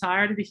of just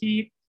tired of the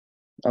Heat.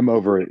 I'm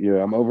over it.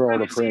 Yeah, I'm over all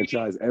the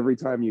franchise. Every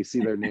time you see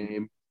their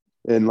name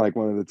in like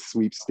one of the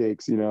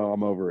sweepstakes,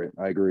 I'm over it.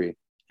 I agree.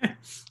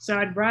 So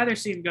I'd rather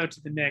see him go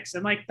to the Knicks,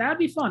 and like that'd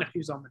be fun if he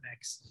was on the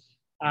Knicks.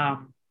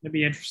 It'd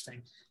be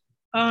interesting.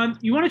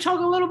 You want to talk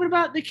a little bit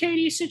about the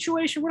KD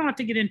situation? We don't have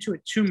to get into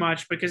it too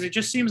much because it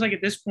just seems like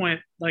at this point,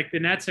 like the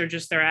Nets are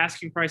just their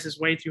asking price is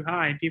way too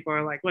high, and people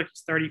are like, "Look,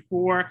 he's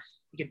 34.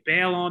 He can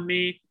bail on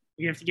me.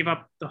 You have to give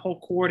up the whole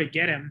core to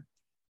get him."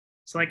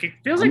 So like it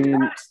feels like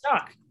they're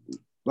stuck.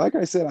 Like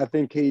I said, I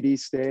think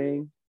KD's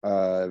staying.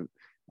 I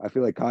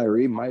feel like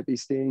Kyrie might be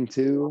staying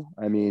too.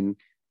 I mean,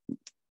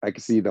 I can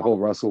see the whole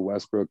Russell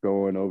Westbrook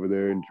going over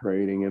there and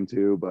trading him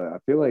too, but I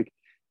feel like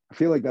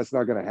that's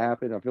not going to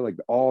happen. I feel like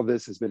all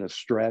this has been a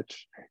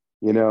stretch.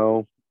 If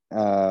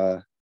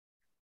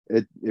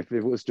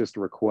it was just a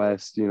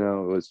request, it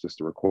was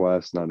just a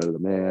request, not a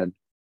demand.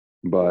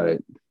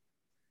 But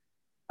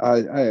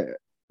I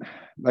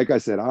like I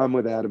said, I'm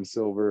with Adam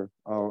Silver.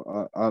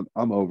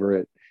 I'm over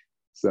it.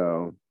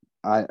 So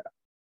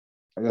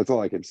that's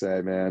all I can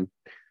say, man.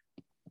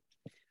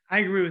 I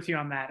agree with you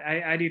on that.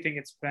 I do think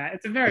it's bad.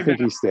 It's a very. I think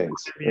he stays.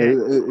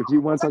 If you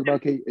want to talk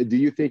about Kate, do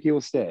you think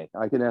he'll stay?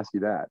 I can ask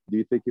you that. Do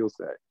you think he'll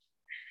stay?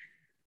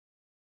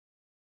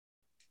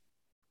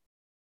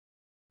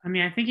 I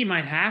mean, I think he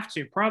might have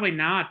to. Probably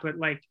not, but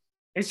like,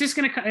 it's just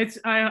gonna.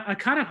 I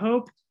kind of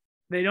hope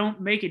they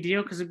don't make a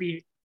deal because it'd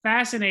be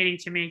fascinating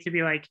to me to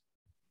be like,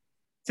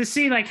 to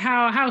see like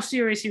how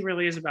serious he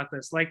really is about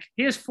this. Like,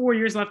 he has 4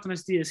 years left on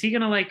his deal. Is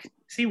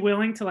he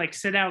willing to like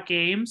sit out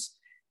games?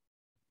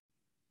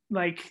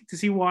 Like, does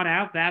he want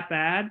out that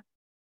bad?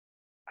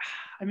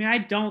 I mean, I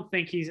don't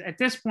think he's at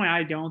this point.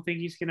 I don't think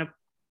he's gonna.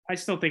 I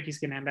still think he's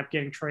gonna end up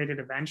getting traded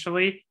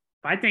eventually.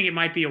 But I think it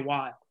might be a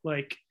while.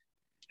 Like,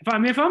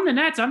 if I'm the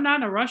Nets, I'm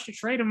not in a rush to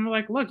trade him. I'm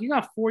like, look, you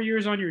got 4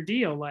 years on your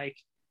deal. Like,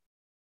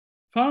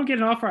 if I don't get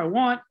an offer I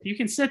want, you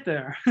can sit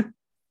there.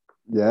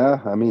 Yeah,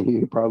 I mean,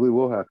 he probably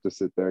will have to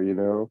sit there,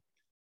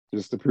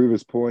 just to prove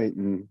his point,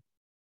 and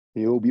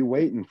he'll be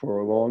waiting for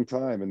a long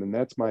time, and the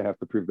Nets might have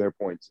to prove their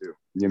point too,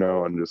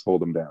 and just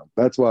hold him down.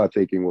 That's what I'm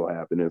thinking will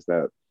happen, is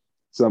that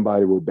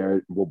somebody will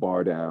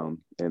bar down,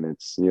 and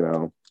it's,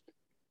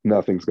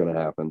 nothing's going to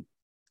happen.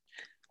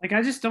 Like,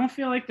 I just don't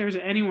feel like there's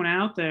anyone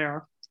out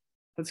there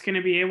that's going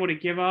to be able to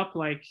give up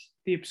like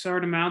the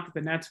absurd amount that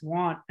the Nets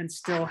want and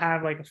still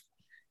have like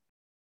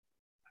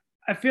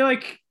I feel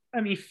like,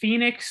 I mean,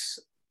 Phoenix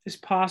is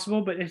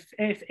possible, but if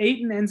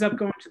Ayton ends up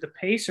going to the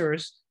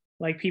Pacers,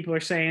 like people are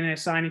saying in a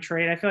sign and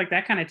trade. I feel like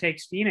that kind of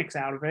takes Phoenix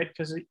out of it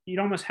because you'd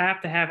almost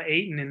have to have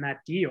Ayton in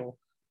that deal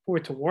for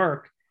it to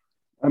work.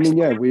 I mean,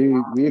 yeah,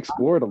 we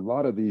explored a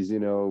lot of these,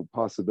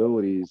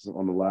 possibilities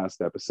on the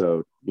last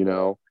episode,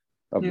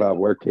 about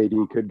where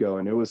KD could go,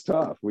 and it was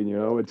tough.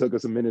 It took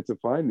us a minute to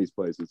find these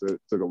places.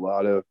 It took a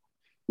lot of,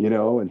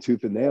 and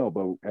tooth and nail.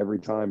 But every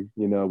time,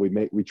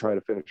 we try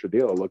to finish a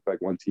deal, it looked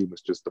like one team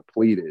was just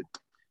depleted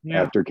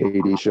after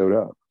KD showed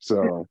up.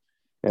 So,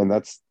 and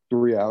that's the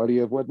reality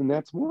of what the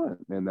Nets want,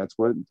 and that's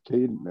what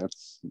KD.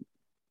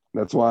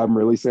 That's why I'm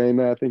really saying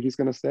that I think he's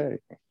going to stay.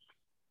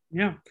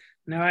 Yeah,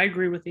 no, I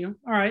agree with you.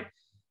 All right.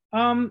 I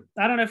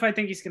don't know if I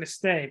think he's going to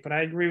stay, but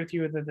I agree with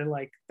you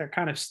that they're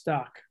kind of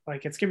stuck.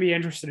 Like, it's going to be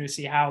interesting to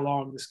see how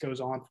long this goes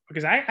on,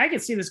 because I can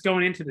see this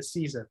going into the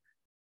season.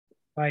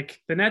 Like,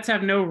 the Nets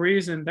have no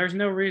reason. There's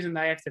no reason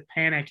they have to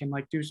panic and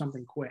do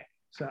something quick.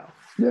 So,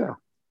 yeah.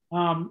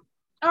 All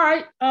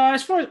right.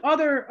 As far as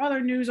other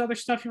news, other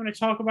stuff you want to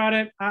talk about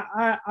it,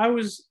 I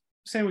was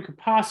saying we could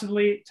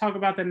possibly talk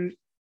about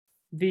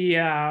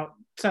the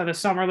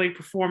summer league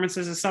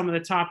performances of some of the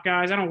top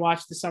guys. I don't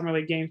watch the summer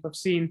league games, but I've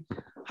seen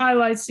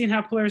highlights, seen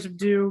how players have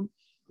do.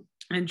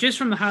 And just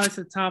from the highlights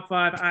of the top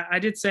five, I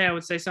did say I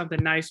would say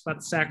something nice about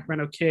the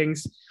Sacramento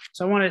Kings.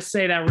 So I want to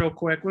say that real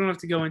quick. We don't have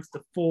to go into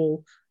the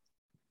full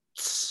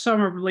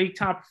summer league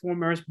top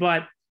performers,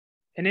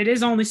 and it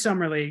is only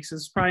summer league, so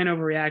it's probably an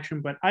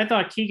overreaction, but I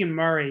thought Keegan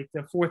Murray,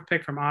 the fourth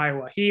pick from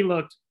Iowa, he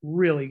looked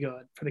really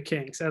good for the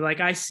Kings. So,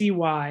 I see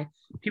why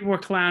people were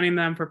clowning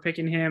them for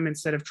picking him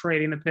instead of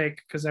trading the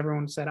pick, because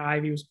everyone said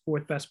Ivy was the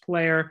fourth best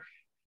player.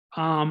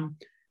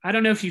 I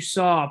don't know if you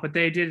saw, but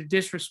they did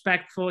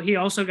disrespectful. He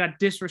also got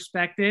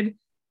disrespected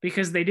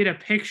because they did a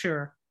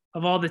picture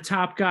of all the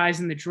top guys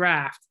in the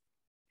draft,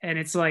 and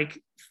it's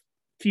like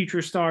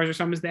future stars or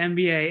something, it's the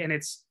NBA, and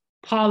it's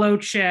Paulo,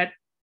 Chet,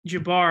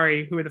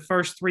 Jabari, who are the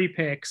first three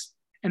picks,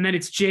 and then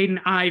it's Jaden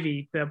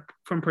Ivey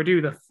from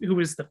Purdue, who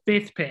was the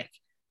fifth pick.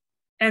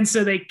 And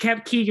so they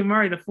kept Keegan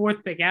Murray, the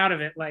fourth pick, out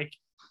of it.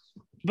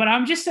 But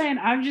I'm just saying,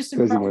 I'm just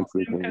impressed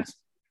because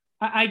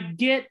I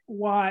get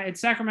why. And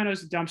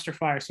Sacramento's a dumpster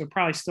fire, so it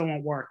probably still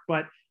won't work.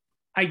 But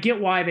I get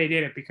why they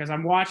did it, because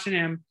I'm watching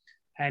him,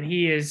 and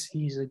he's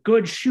a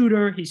good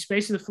shooter. He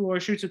spaces the floor,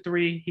 shoots a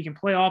three. He can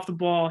play off the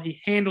ball.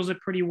 He handles it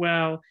pretty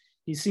well.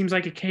 He seems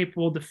like a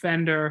capable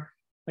defender.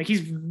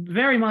 He's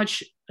very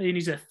much, and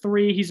he's a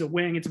three, he's a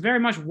wing. It's very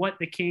much what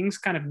the Kings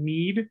kind of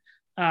need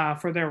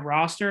for their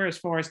roster, as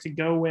far as to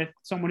go with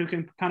someone who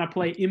can kind of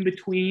play in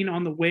between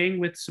on the wing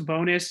with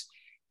Sabonis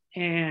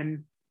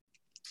and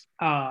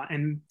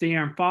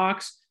De'Aaron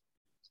Fox.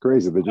 It's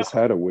crazy. They just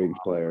had a wing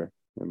player,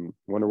 and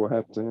wonder what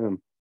happened to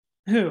him.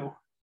 Who?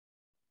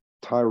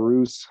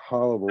 Tyrese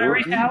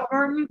Halliburton.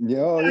 Halliburton? Yeah.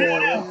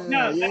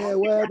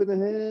 What happened to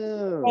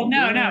him? Well,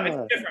 no,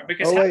 it's different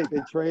because.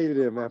 They traded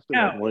him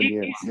after 1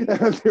 year.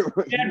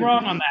 Dead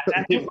wrong on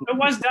that. It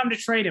was dumb to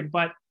trade him,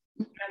 but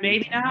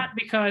maybe not,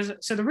 because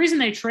the reason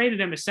they traded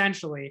him,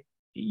 essentially,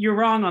 you're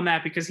wrong on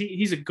that, because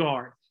he's a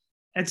guard,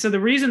 and so the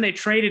reason they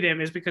traded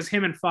him is because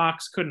him and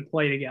Fox couldn't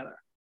play together.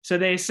 So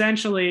they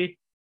essentially.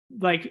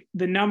 The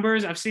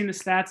numbers, I've seen the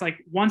stats,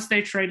 once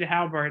they traded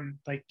Halliburton,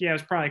 it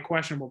was probably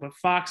questionable, but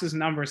Fox's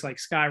numbers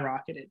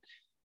skyrocketed.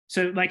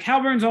 So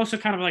Halliburton's also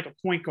kind of like a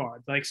point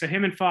guard. So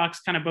him and Fox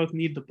kind of both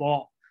need the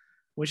ball,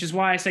 which is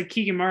why I said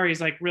Keegan Murray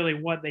is really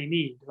what they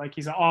need.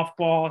 He's an off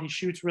ball, he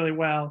shoots really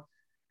well.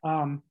 We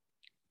don't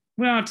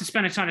have to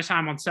spend a ton of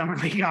time on summer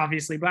league,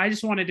 obviously, but I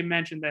just wanted to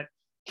mention that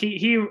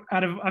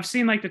I've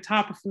seen the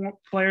top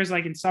players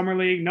in summer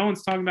league. No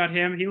one's talking about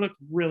him. He looked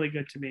really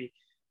good to me.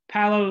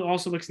 Paolo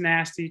also looks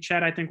nasty.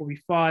 Chet, I think, will be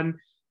fun.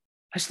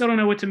 I still don't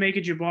know what to make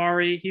of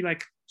Jabari. He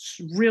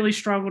really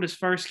struggled his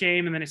first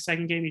game, and then his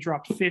second game he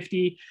dropped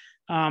 50.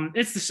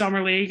 It's the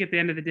summer league at the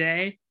end of the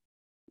day,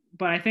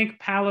 but I think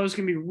Paolo's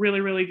going to be really,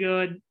 really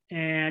good,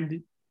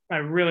 and I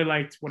really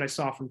liked what I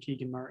saw from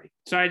Keegan Murray.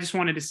 So I just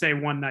wanted to say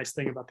one nice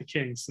thing about the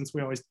Kings, since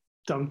we always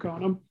dunk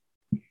on them.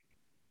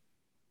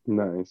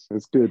 Nice.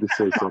 It's good to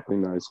say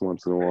something nice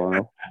once in a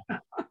while.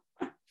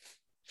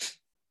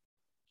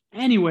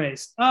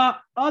 Anyways,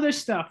 other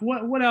stuff.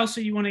 What else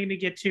are you wanting to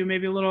get to?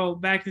 Maybe a little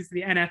back into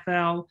the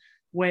NFL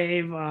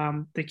wave.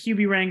 The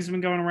QB rankings have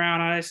been going around.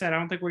 I said I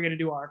don't think we're going to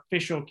do our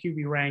official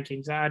QB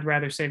rankings. I'd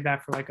rather save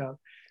that for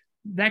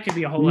that could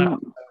be a whole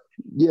episode.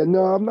 Yeah,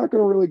 no, I'm not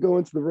going to really go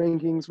into the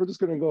rankings. We're just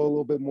going to go a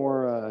little bit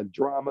more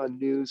drama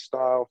news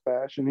style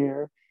fashion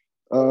here.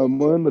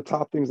 One of the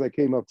top things that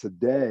came up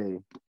today,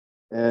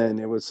 and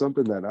it was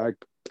something that I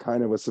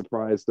kind of was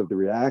surprised of the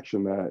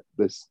reaction that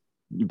this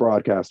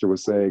broadcaster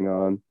was saying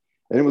on.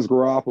 And it was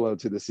Garoppolo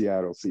to the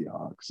Seattle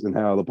Seahawks, and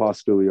how the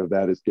possibility of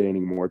that is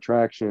gaining more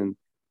traction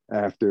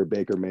after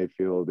Baker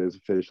Mayfield is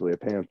officially a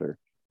Panther.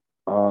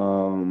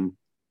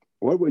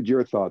 What would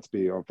your thoughts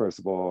be on, first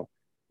of all,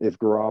 if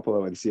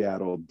Garoppolo and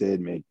Seattle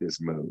did make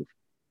this move?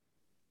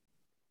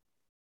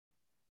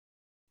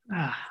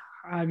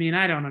 I mean,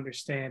 I don't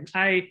understand.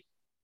 I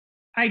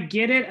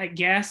get it, I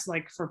guess,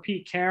 for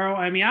Pete Carroll.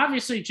 I mean,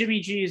 obviously, Jimmy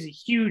G is a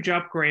huge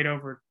upgrade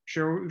over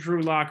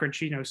Drew Lock or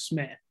Geno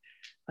Smith.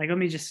 Like, let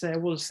me just say,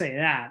 we'll just say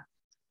that.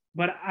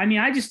 But I mean,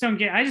 I just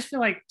feel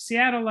like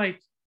Seattle, like,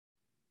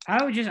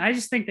 I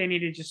just think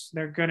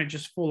they're going to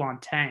just full on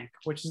tank,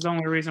 which is the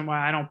only reason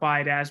why I don't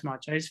buy it as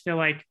much. I just feel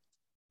like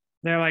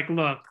they're like,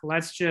 look,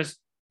 let's just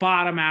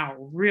bottom out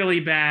really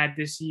bad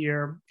this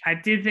year. I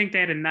did think they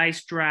had a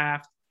nice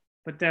draft,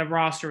 but their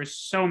roster is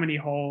so many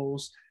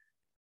holes.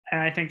 And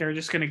I think they're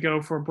just going to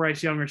go for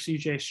Bryce Young or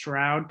CJ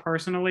Stroud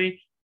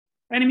personally.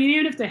 And I mean,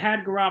 even if they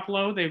had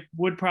Garoppolo, they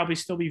would probably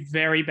still be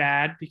very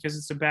bad because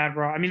it's a bad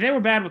raw. I mean, they were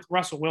bad with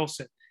Russell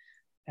Wilson.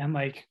 And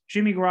like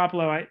Jimmy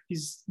Garoppolo,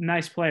 he's a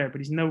nice player,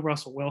 but he's no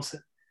Russell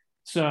Wilson.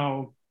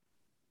 So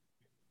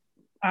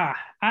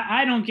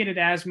I don't get it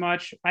as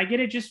much. I get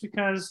it just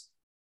because,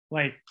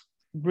 like,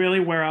 really,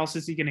 where else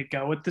is he going to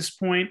go at this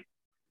point?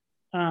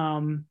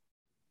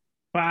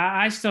 But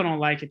I still don't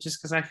like it just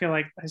because I feel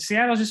like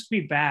Seattle's just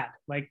be bad.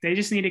 Like, they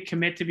just need to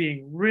commit to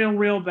being real,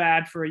 real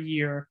bad for a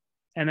year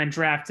and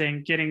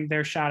then getting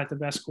their shot at the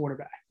best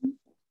quarterback.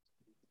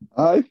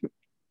 I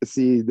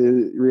see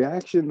the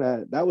reaction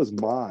that was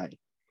my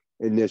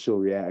initial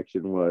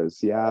reaction was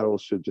Seattle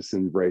should just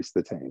embrace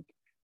the tank.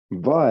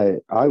 But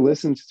I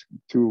listened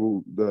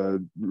to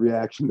the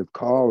reaction of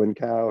Colin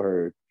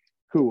Cowherd,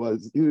 who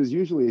was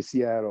usually a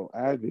Seattle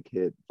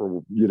advocate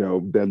for,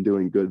 them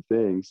doing good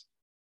things.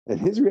 And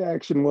his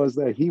reaction was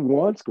that he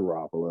wants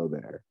Garoppolo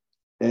there.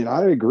 And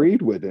I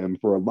agreed with him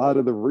for a lot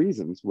of the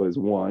reasons. Was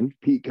one,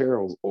 Pete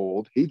Carroll's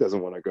old. He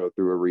doesn't want to go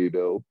through a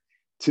rebuild.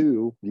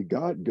 Two, you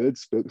got good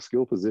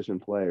skill position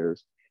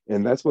players.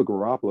 And that's what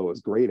Garoppolo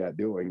is great at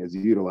doing, is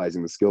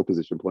utilizing the skill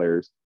position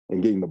players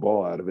and getting the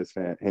ball out of his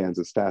hands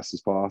as fast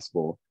as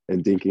possible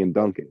and dinking and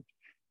dunking.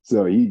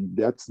 So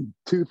that's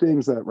two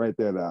things that right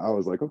there that I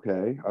was like,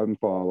 okay, I'm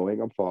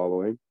following.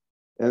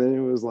 And then it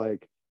was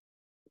like,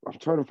 I'm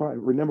trying to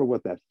remember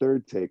what that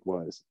third take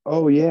was.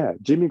 Oh yeah,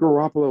 Jimmy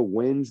Garoppolo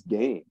wins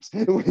games.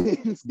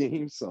 Wins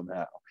games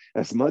somehow.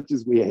 As much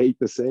as we hate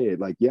to say it,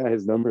 like, yeah,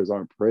 his numbers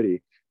aren't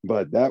pretty,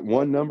 but that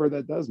one number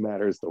that does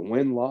matter is the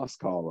win-loss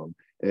column.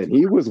 And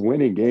he was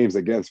winning games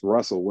against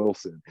Russell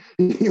Wilson.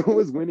 He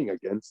was winning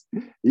games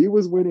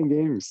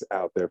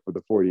out there for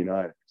the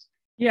 49ers.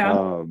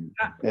 Yeah.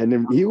 And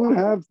then it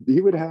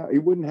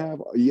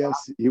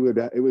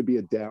would be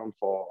a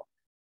downfall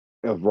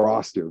of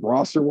roster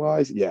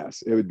wise.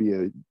 Yes, it would be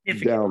a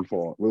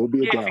downfall. It will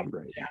be a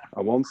downgrade. Yeah.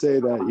 I won't say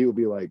that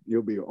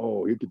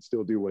he could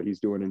still do what he's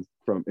doing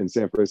in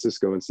San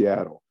Francisco and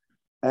Seattle.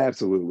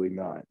 Absolutely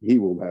not. He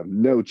will have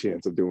no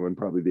chance of doing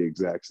probably the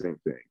exact same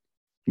thing.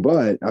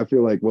 But I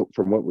feel like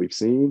from what we've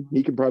seen,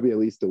 he can probably at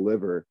least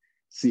deliver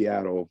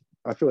Seattle.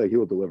 I feel like he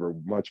will deliver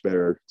much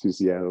better to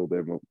Seattle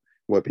than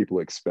what people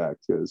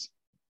expect. Because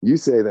you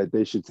say that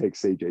they should take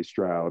CJ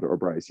Stroud or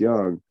Bryce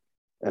Young,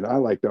 and I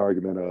like the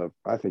argument of,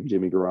 I think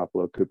Jimmy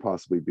Garoppolo could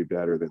possibly be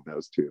better than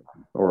those two,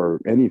 or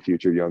any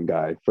future young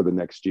guy for the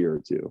next year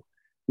or two,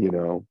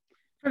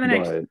 For the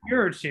next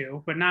year or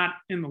two, but not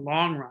in the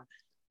long run.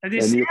 And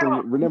you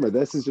can remember,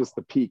 this is just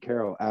the Pete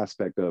Carroll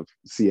aspect of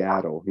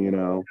Seattle,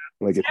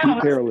 like if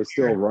Pete Carroll is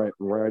still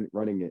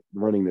running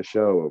the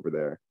show over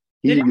there,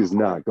 he is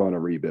not going to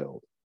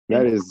rebuild.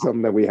 That is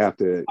something that we have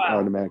to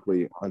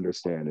automatically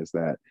understand, is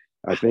that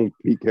I think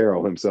Pete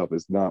Carroll himself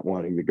is not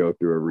wanting to go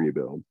through a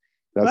rebuild.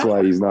 That's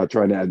why he's not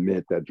trying to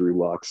admit that Drew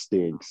Lock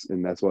stinks.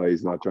 And that's why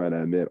he's not trying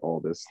to admit all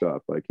this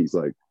stuff. Like, he's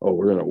like, oh,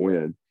 we're going to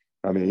win.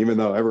 I mean, even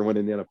though everyone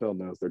in the NFL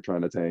knows they're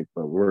trying to tank,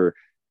 but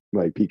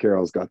like, Pete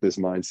Carroll's got this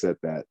mindset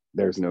that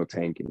there's no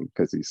tanking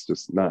because he's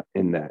just not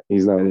in that.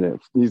 He's not in it.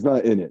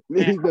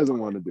 Yeah. He doesn't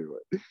want to do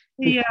it.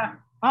 Yeah,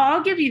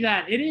 I'll give you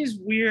that. It is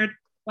weird.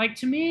 Like,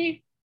 to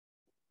me,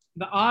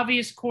 the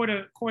obvious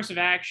course of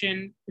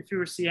action, if you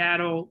were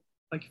Seattle,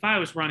 like if I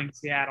was running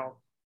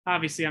Seattle,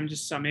 obviously I'm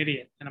just some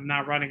idiot and I'm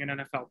not running an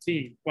NFL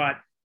team. But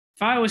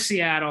if I was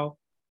Seattle,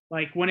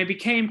 like when it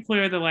became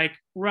clear that like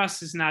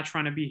Russ is not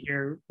trying to be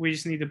here, we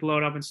just need to blow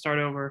it up and start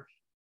over,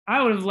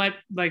 I would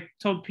have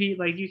told Pete,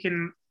 like, you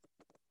can,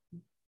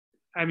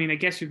 I mean, I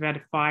guess you've had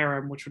to fire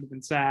him, which would have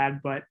been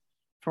sad, but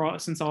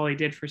since all he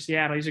did for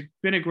Seattle, he's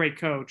been a great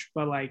coach.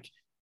 But like,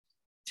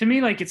 to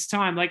me, like, it's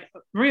time. Like,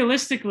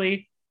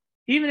 realistically,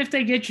 even if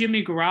they get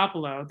Jimmy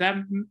Garoppolo,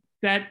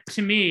 that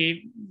to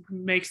me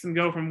makes them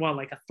go from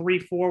like a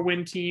 3-4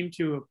 win team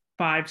to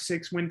a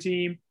 5-6 win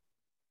team.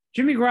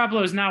 Jimmy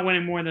Garoppolo is not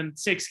winning more than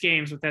 6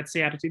 games with that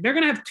Seattle team. They're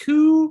going to have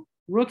 2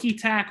 rookie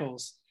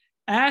tackles.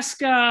 Ask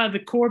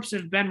the corpse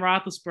of Ben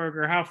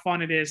Roethlisberger how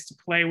fun it is to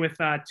play with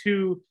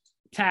 2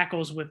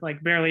 tackles with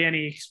like barely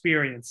any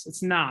experience.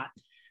 It's not.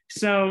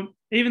 So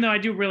even though I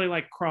do really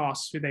like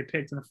Cross, who they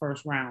picked in the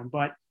first round,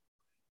 but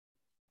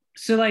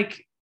so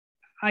like,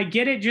 I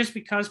get it just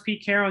because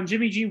Pete Carroll and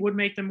Jimmy G would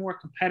make them more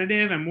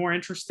competitive and more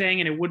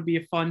interesting, and it would be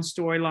a fun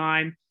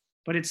storyline,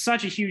 but it's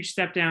such a huge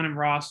step down in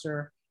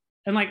roster.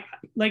 And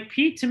like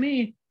Pete, to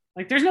me,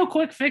 like, there's no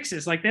quick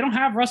fixes. Like, they don't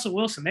have Russell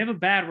Wilson. They have a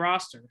bad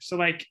roster. So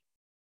like,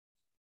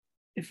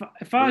 if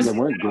I was, they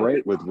weren't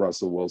great with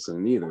Russell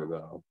Wilson either,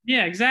 though.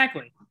 Yeah,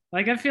 exactly.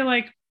 Like, I feel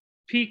like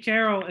Pete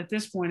Carroll at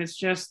this point, it's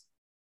just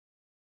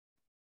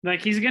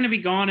Like he's going to be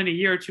gone in a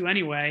year or two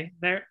anyway.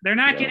 They're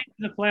not Yeah. getting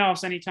to the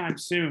playoffs anytime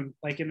soon.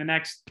 Like in the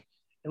next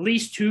at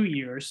least 2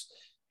 years,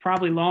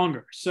 probably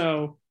longer.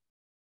 So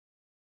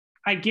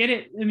I get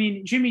it. I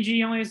mean, Jimmy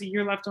G only has a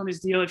year left on his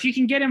deal. If you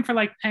can get him for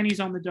like pennies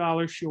on the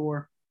dollar,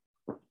 sure,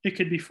 it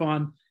could be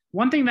fun.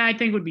 One thing that I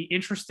think would be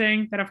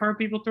interesting that I've heard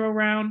people throw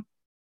around,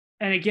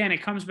 and again,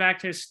 it comes back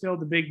to still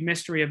the big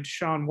mystery of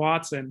Deshaun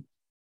Watson.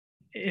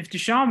 If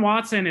Deshaun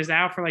Watson is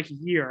out for like a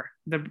year,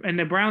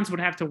 the Browns would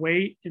have to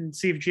wait and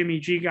see if Jimmy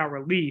G got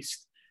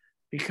released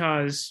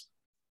because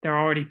they're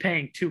already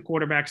paying two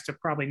quarterbacks to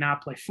probably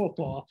not play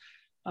football.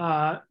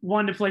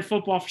 One to play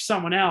football for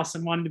someone else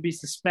and one to be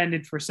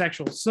suspended for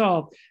sexual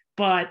assault.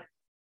 But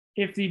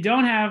if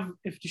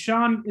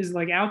Deshaun is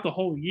like out the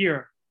whole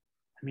year,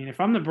 I mean, if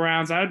I'm the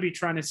Browns, I would be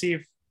trying to see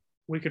if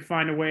we could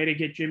find a way to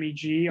get Jimmy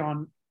G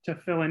on to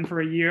fill in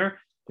for a year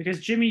because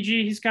Jimmy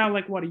G, he's got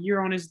like a year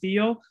on his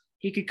deal.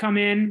 He could come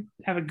in,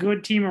 have a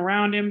good team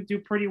around him, do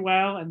pretty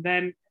well, and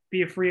then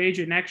be a free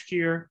agent next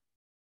year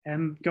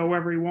and go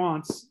wherever he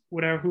wants,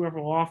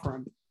 whoever will offer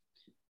him.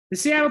 The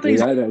Seattle thing.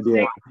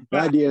 That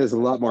idea is a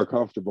lot more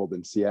comfortable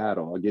than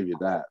Seattle. I'll give you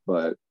that,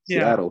 but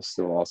Seattle's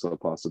still also a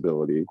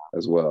possibility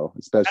as well,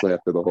 especially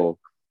after the whole.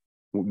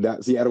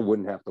 That Seattle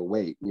wouldn't have to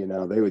wait.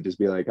 They would just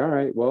be like, "All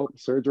right, well,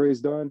 surgery's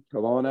done.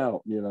 Come on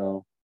out." They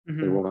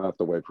won't have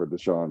to wait for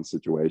Deshaun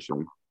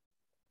situation.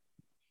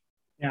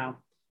 Yeah.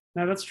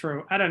 No, that's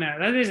true. I don't know.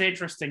 That is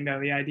interesting, though,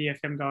 the idea of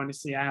him going to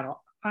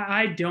Seattle.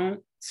 I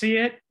don't see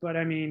it, but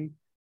I mean,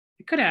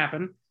 it could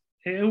happen.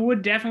 It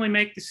would definitely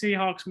make the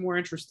Seahawks more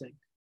interesting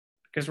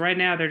because right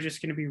now they're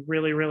just going to be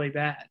really, really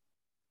bad.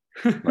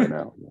 Right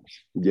now.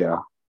 Yeah.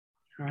 All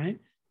right.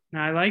 No,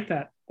 I like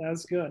that.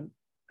 That's good.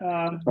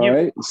 All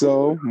right.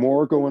 So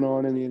more going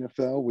on in the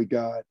NFL. We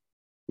got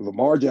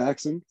Lamar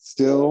Jackson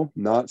still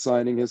not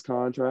signing his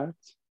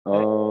contract.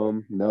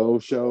 No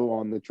show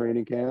on the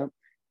training camp.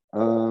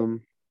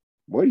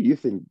 What do you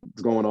think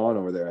is going on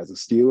over there as a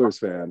Steelers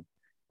fan?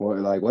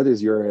 What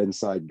is your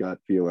inside gut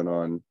feeling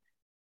on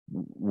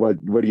what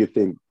do you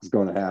think is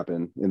going to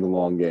happen in the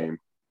long game?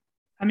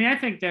 I mean, I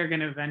think they're going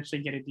to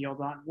eventually get a deal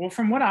done. Well,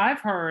 from what I've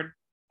heard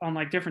on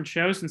like different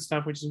shows and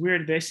stuff, which is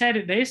weird, they said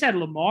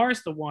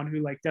Lamar's the one who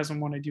like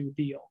doesn't want to do a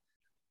deal.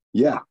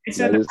 Yeah, they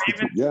said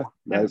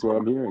that is what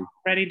I'm hearing.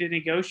 Ready to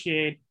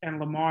negotiate, and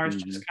Lamar's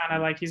just kind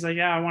of like he's like,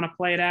 yeah, I want to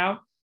play it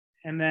out,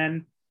 and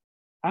then,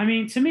 I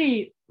mean, to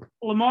me,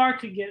 Lamar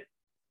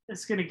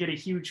it's going to get a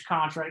huge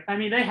contract. I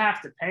mean, they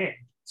have to pay him.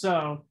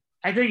 So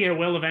I think it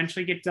will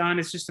eventually get done.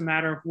 It's just a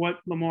matter of what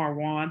Lamar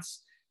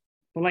wants.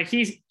 But like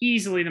he's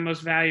easily one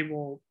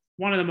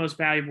of the most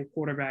valuable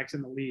quarterbacks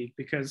in the league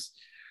because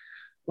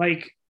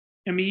like,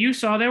 I mean, you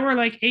saw they were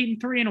like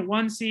 8-3 and a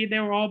 1 seed. They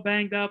were all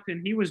banged up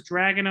and he was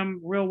dragging them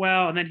real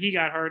well. And then he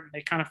got hurt and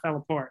they kind of fell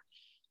apart.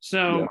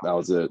 So that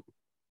was it.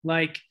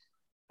 Like,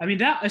 I mean,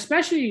 that,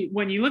 especially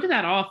when you look at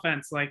that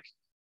offense, like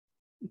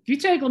if you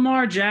take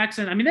Lamar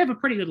Jackson, I mean, they have a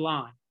pretty good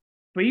line.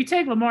 But you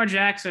take Lamar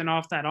Jackson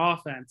off that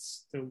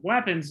offense, the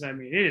weapons, I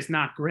mean, it is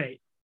not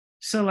great.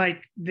 So,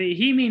 like,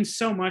 he means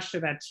so much to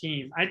that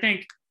team. I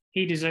think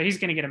he's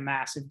going to get a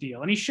massive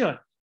deal, and he should.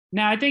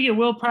 Now, I think it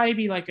will probably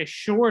be, like, a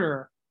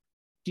shorter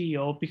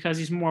deal because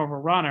he's more of a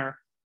runner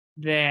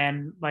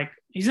than, like,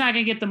 he's not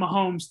going to get the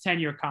Mahomes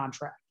 10-year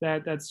contract.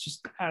 That's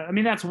just – I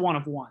mean, that's one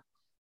of one.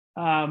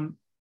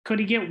 Could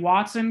he get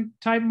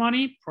Watson-type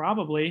money?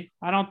 Probably.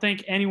 I don't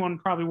think anyone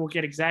probably will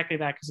get exactly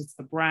that because it's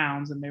the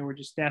Browns and they were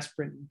just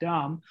desperate and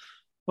dumb.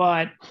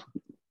 But,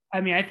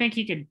 I mean, I think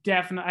he'll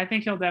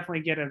definitely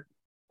get a,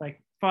 like,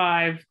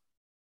 5-6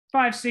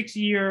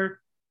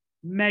 year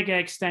mega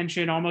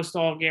extension, almost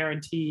all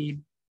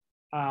guaranteed.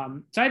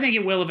 So I think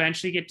it will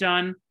eventually get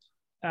done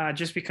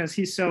just because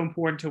he's so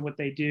important to what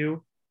they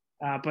do.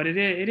 But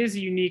it is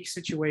a unique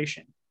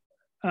situation.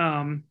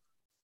 As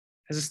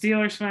a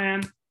Steelers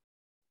fan,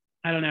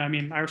 I don't know. I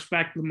mean, I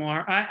respect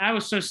Lamar. I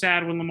was so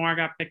sad when Lamar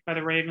got picked by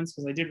the Ravens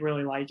because I did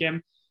really like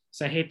him.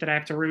 So I hate that I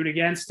have to root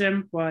against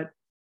him. But,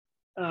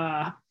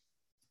 they're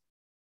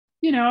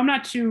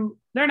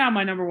not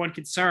my number one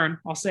concern.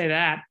 I'll say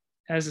that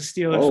as a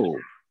Steelers. Oh,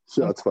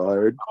 shots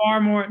fired.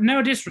 Far more,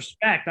 no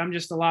disrespect. I'm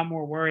just a lot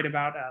more worried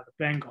about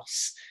the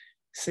Bengals.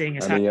 Seeing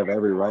as you have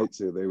every right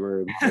to. They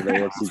were the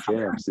AFC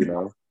champs,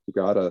 You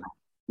gotta,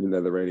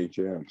 the reigning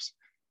champs.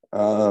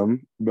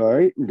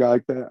 Right,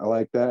 like that. I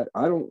like that.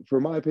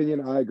 For my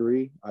opinion, I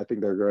agree. I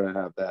think they're going to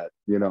have that,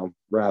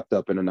 wrapped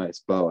up in a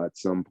nice bow at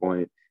some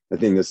point. I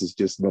think this is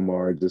just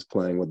Lamar just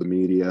playing with the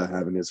media,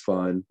 having his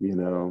fun,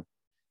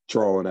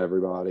 trolling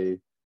everybody.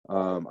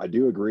 I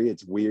do agree.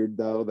 It's weird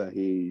though that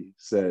he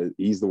said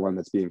he's the one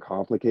that's being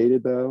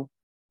complicated though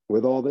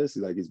with all this.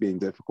 He's being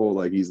difficult.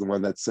 Like he's the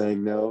one that's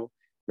saying no.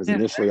 Because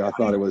initially I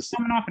thought it was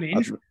coming off an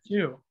injury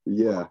too.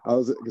 Yeah, I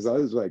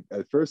was like,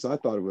 at first I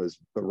thought it was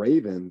the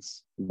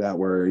Ravens that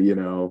were,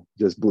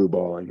 just blue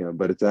balling him,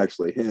 but it's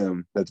actually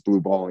him that's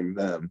blue balling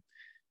them.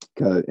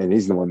 And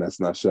he's the one that's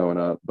not showing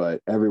up.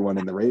 But everyone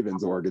in the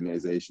Ravens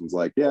organization's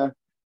like, yeah,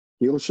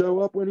 he'll show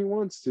up when he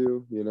wants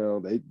to.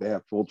 They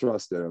have full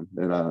trust in him,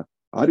 and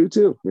I do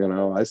too.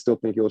 I still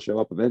think he'll show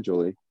up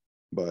eventually.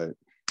 but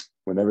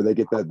whenever they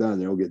get that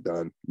done, it'll get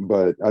done.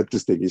 But I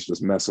just think he's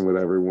just messing with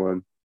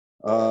everyone.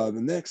 The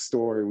next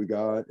story we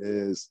got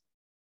is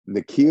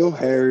N'Keal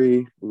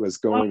Harry was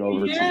going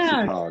over to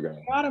Chicago.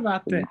 I forgot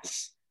about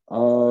this.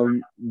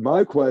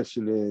 My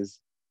question is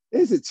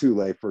it too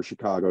late for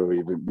Chicago to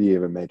even be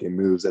making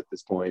moves at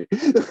this point?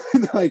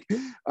 Like,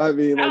 I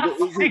mean,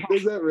 like,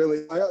 is that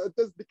really?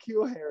 Does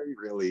N'Keal Harry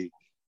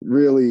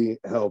really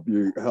help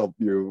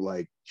you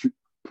like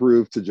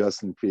prove to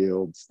Justin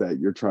Fields that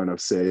you're trying to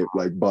save,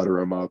 like, butter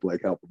him up,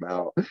 like help him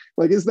out?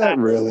 Like, is that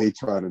really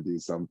trying to do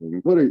something?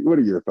 What are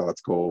your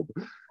thoughts, Cole?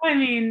 I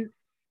mean,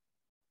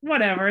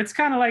 whatever. It's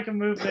kind of like a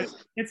move that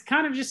it's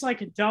kind of just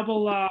like a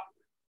double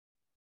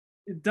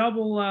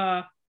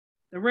the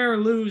rare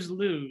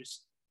lose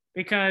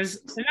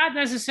because they're not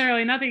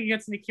necessarily nothing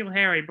against N'Keal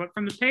Harry, but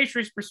from the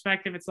Patriots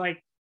perspective, it's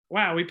like,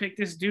 wow, we picked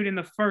this dude in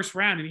the first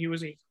round and he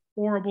was a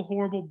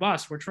horrible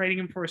bust. We're trading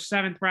him for a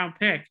 7th round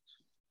pick.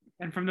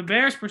 And from the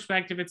Bears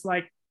perspective, it's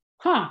like,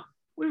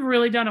 we've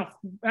really done an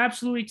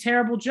absolutely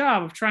terrible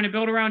job of trying to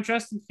build around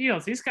Justin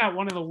Fields. He's got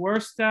one of the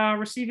worst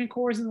receiving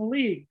cores in the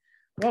league.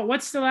 Well,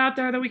 what's still out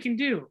there that we can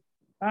do?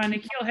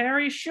 N'Keal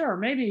Harry, sure,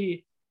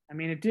 maybe. I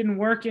mean, it didn't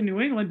work in New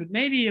England, but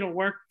maybe it'll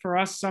work for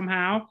us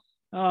somehow.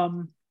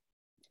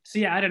 So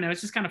yeah, I don't know.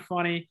 It's just kind of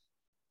funny.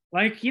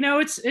 Like,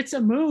 it's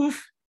a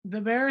move. The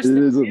Bears. It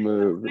is a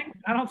move.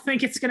 I don't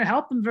think it's going to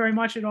help them very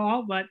much at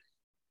all, but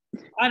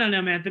I don't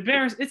know, man. The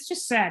Bears, it's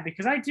just sad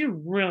because I do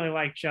really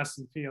like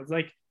Justin Fields.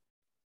 Like,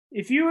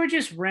 if you were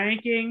just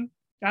ranking,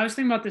 I was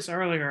thinking about this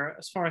earlier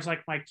as far as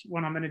like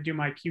when I'm going to do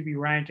my QB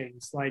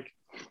rankings. Like,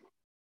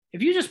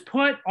 if you just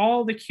put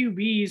all the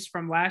QBs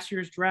from last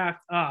year's draft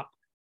up,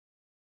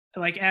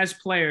 like as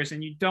players,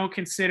 and you don't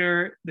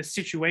consider the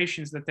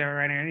situations that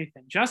they're in or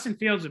anything, Justin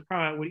Fields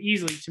would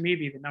easily, to me,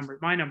 be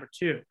my number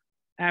 2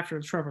 after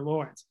Trevor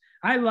Lawrence.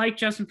 I like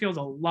Justin Fields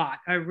a lot.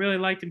 I really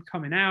liked him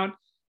coming out.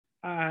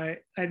 I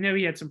know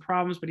he had some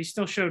problems, but he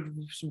still showed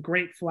some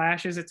great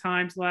flashes at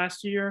times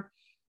last year.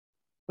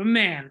 But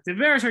man, the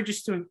Bears are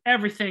just doing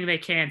everything they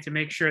can to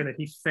make sure that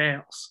he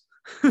fails.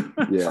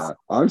 Yeah,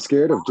 I'm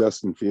scared of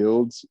Justin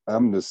Fields.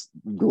 I'm just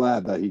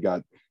glad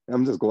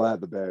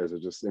the Bears are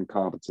just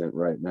incompetent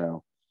right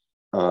now.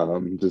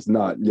 Just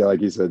not,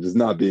 like you said, just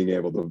not being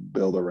able to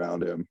build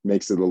around him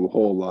makes it a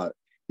whole lot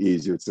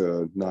easier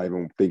to not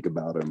even think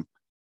about him.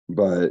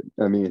 But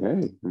I mean,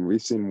 hey,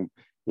 we've seen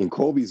in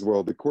Colby's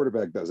world, the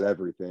quarterback does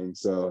everything.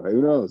 So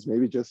who knows?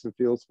 Maybe Justin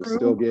Fields will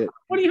still get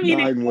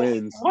 9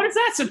 wins. What is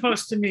that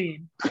supposed to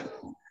mean?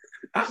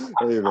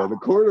 Hey man, the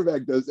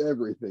quarterback does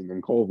everything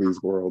in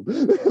Colby's world.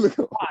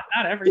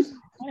 Not everything.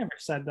 I never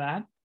said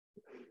that.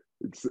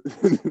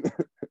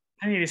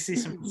 I need to see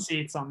some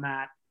receipts on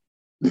that.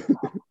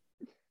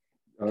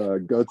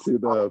 Go to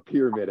the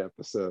pyramid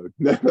episode.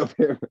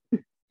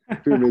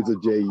 Pyramids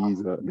of Jay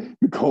Yiza.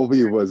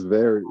 Colby was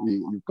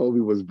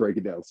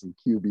breaking down some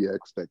QB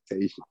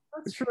expectations.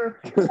 That's true.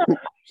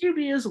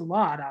 QB is a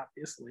lot,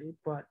 obviously,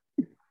 but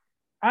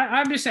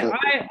I'm just saying,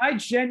 I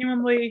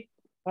genuinely,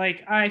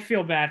 like, I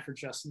feel bad for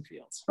Justin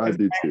Fields. I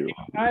do too.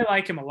 I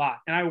like him a lot,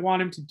 and I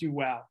want him to do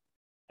well.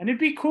 And it'd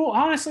be cool,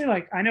 honestly,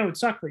 like, I know it'd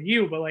suck for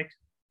you, but, like,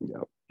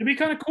 yep. It'd be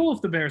kind of cool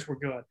if the Bears were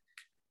good.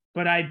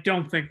 But I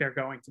don't think they're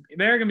going to be.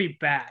 They're going to be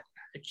bad,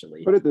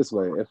 actually. Put it this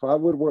way. If I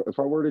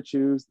were to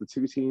choose the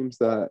 2 teams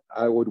that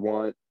I would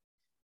want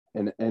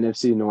an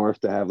NFC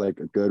North to have, like,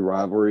 a good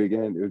rivalry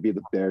again, it would be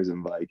the Bears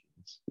and Vikings.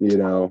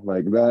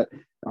 Like that.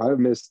 I've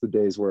missed the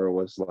days where it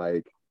was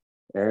like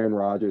Aaron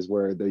Rodgers,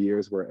 where the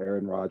years where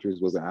Aaron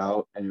Rodgers was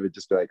out, and it would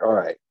just be like, all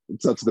right,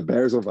 it's up to the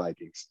Bears or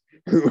Vikings.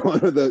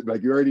 One of the,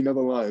 like, you already know the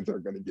Lions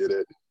aren't going to get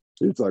it.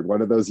 It's like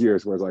one of those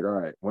years where it's like, all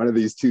right, one of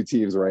these 2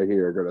 teams right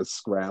here are going to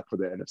scrap for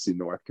the NFC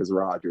North because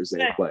Rodgers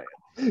ain't playing.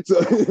 So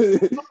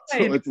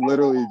it's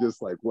literally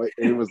just like,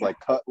 it was like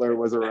Cutler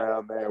was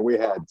around there. We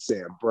had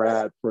Sam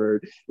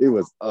Bradford. It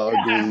was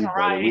ugly.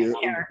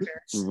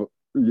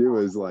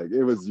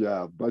 It was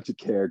a bunch of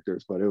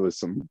characters, but it was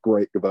some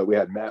great. But we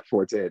had Matt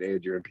Forte and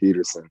Adrian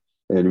Peterson,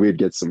 and we'd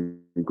get some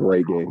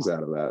great games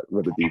out of that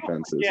with the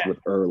defenses with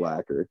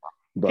Urlacher.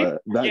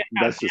 But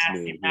that's just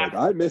me. Like,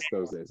 I miss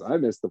those days. I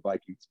miss the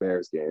Vikings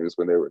Bears games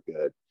when they were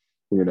good.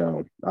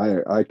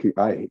 I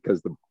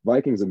because the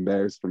Vikings and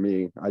Bears, for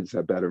me, I just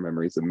have better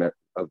memories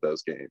of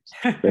those games.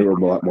 They were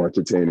a lot more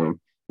entertaining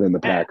than the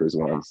Packers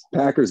ones.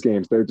 Packers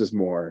games, they're just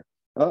more,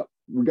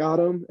 we got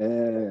them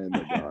and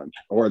they're gone,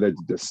 or they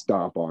just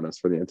stomp on us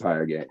for the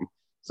entire game.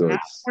 So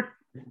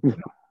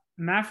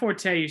Matt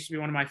Forte used to be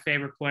one of my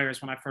favorite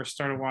players when I first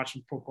started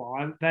watching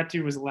football. That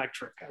dude was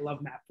electric. I love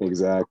Matt Forte.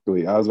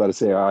 Exactly. I was about to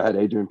say I had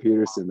Adrian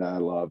Peterson that I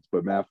loved,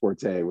 but Matt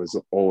Forte was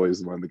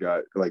always one of the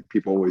guys. Like,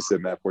 people always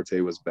said Matt Forte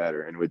was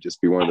better, and it would just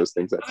be one of those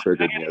things that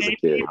triggered me as a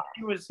kid.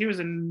 He was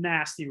a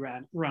nasty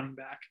running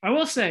back. I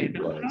will say the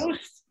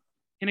most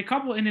in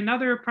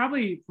another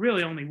probably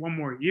really only one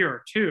more year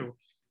or 2,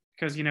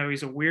 because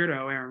he's a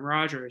weirdo, Aaron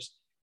Rodgers.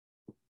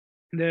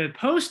 The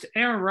post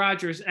Aaron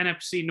Rodgers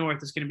NFC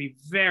North is going to be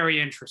very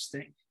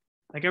interesting.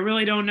 Like, I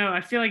really don't know.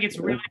 I feel like it's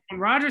really, when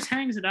Rodgers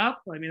hangs it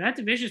up, I mean, that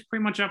division is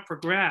pretty much up for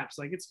grabs.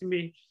 Like, it's going to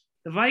be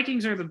the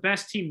Vikings are the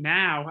best team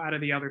now out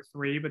of the other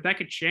three, but that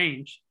could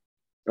change.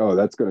 Oh,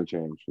 that's going to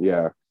change.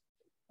 Yeah.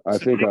 I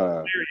So think that's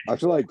very I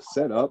feel like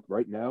set up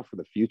right now for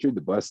the future,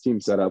 the best team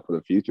set up for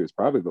the future is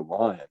probably the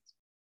Lions.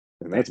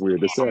 And that's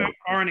weird to say.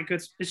 Are in a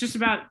good. It's just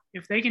about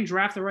if they can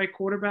draft the right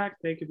quarterback,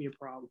 they could be a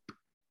problem.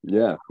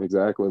 Yeah,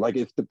 exactly. Like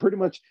if the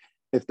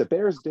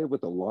Bears did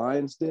what the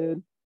Lions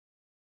did,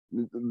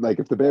 like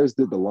if the Bears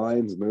did the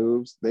Lions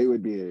moves, we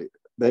would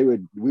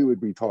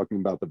be talking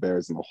about the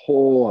Bears in a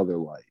whole other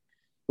light.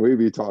 We'd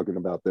be talking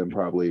about them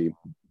probably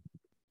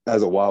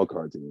as a wild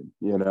card team,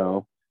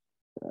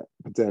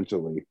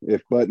 potentially.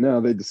 But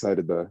no, they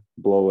decided to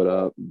blow it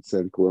up and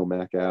send Khalil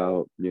Mack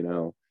out,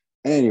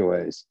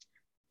 Anyways,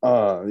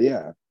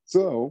 yeah.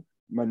 So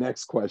my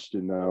next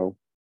question though,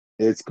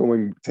 it's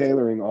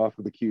tailoring off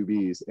of the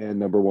QBs and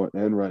number one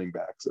and running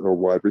backs or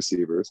wide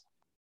receivers.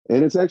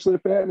 And it's actually a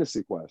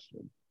fantasy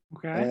question.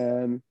 Okay.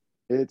 And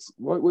it's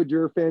what would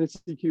your fantasy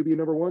QB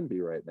number one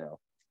be right now?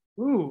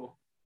 Ooh.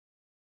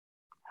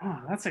 Oh,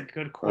 that's a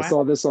good question. I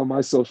saw this on my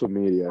social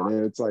media,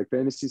 and it's like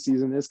fantasy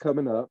season is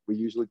coming up. We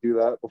usually do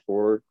that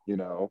before,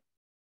 the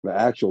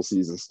actual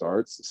season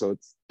starts. So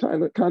it's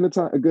kind of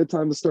a good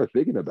time to start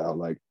thinking about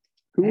like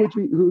who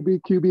would be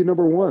QB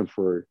number one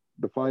for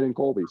the Fighting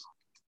Colbys?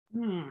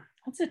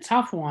 That's a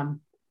tough one.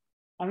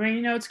 I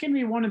mean, it's going to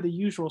be one of the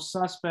usual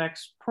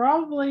suspects.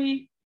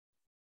 Probably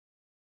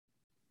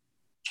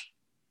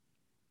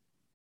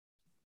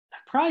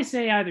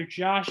say either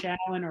Josh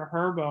Allen or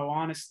Herbo,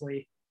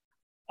 honestly.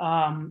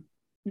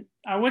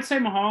 I would say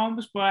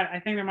Mahomes, but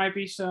I think there might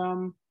be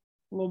a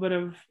little bit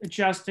of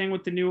adjusting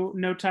with the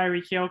no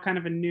Tyreek Hill, kind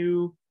of a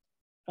new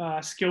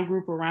skill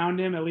group around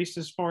him, at least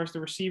as far as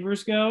the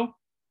receivers go.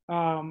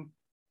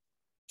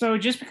 So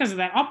just because of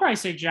that, I'll probably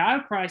say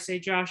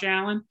Josh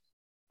Allen.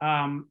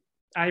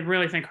 I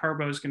really think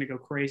Herbo is going to go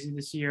crazy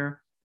this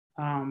year.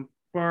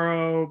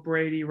 Burrow,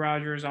 Brady,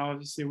 Rodgers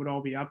obviously would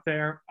all be up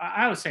there.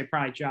 I would say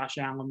probably Josh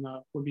Allen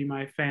though would be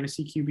my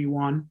fantasy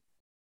QB1.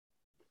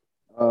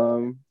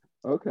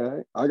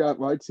 Okay. I got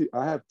my two.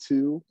 I have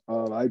two.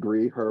 I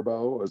agree.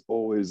 Herbo is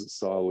always a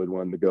solid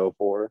one to go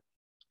for.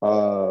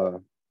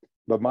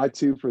 But my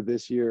two for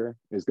this year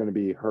is going to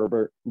be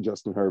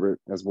Justin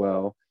Herbert as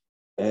well.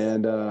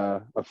 And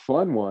a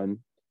fun one,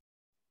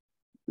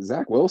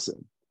 Zach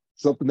Wilson.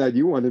 Something that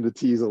you wanted to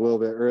tease a little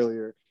bit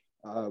earlier.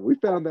 We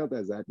found out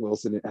that Zach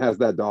Wilson has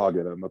that dog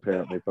in him,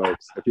 apparently,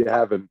 folks. If you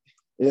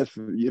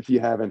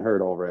haven't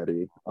heard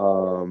already.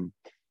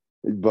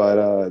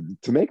 But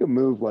to make a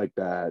move like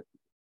that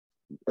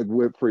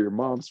for your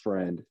mom's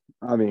friend,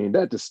 I mean,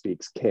 that just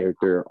speaks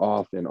character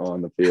off and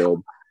on the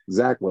field.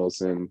 Zach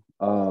Wilson,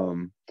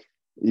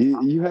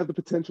 you have the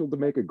potential to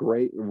make a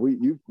great.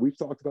 We've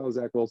talked about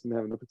Zach Wilson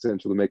having the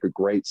potential to make a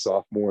great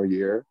sophomore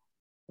year,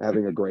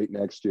 having a great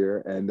next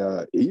year, and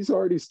he's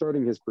already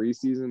starting his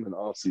preseason and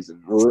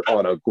offseason. We're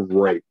on a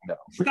great note.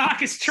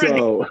 Stock is trending.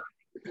 So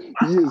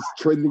he is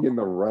trending in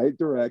the right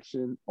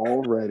direction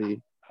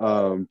already.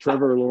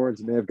 Trevor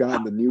Lawrence may have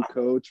gotten the new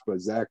coach,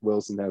 but Zach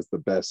Wilson has the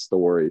best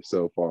story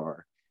so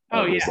far.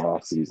 This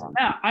offseason.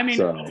 Yeah, I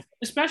mean,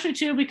 especially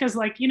too because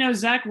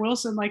Zach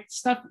Wilson,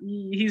 stuff.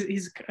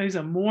 He's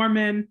a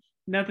Mormon.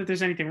 Not that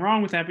there's anything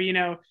wrong with that, but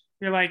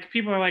you're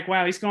people are like,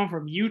 wow, he's going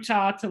from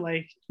Utah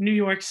to New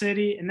York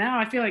City, and now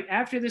I feel like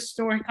after this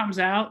story comes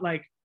out,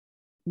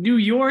 New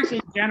York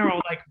in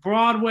general,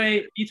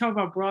 Broadway. You talk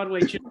about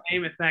Broadway, Jim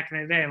Namath back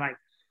in the day,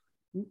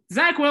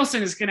 Zach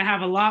Wilson is going to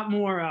have a lot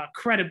more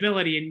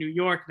credibility in New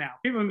York now.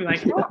 People will be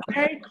like,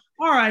 okay,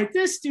 all right,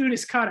 this dude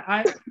is cut.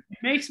 It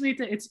makes me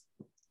think it's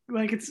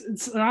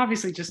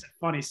obviously just a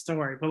funny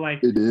story, but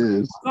it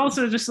is. It's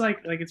also just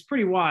it's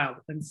pretty wild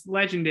and it's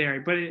legendary,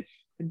 but it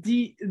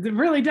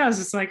really does.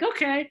 It's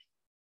okay,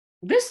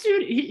 this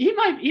dude he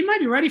might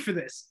be ready for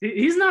this.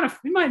 He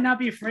might not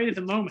be afraid at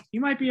the moment. He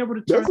might be able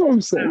to. That's what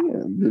I'm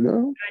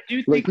saying. I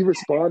do think he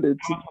responded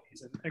to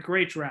a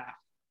great draft.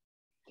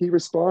 He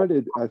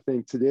responded, I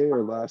think, today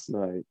or last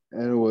night,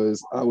 and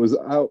I was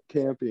out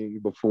camping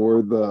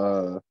before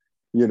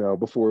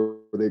before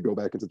they go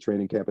back into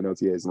training camp and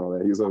OTAs and all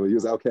that. He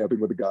was out camping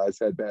with the guys,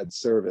 had bad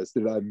service.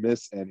 Did I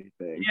miss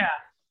anything? Yeah,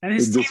 and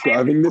his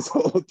describing this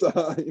whole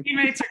time.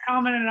 Teammates are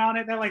commenting on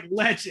it. They're like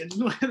legend.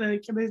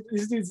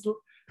 This dude's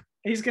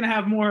he's gonna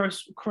have more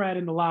cred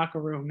in the locker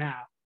room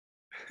now.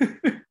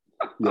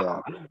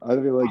 Yeah, I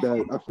feel like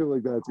that. I feel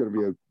like that's gonna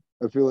be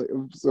I feel like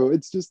so.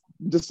 It's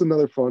just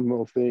another fun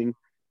little thing.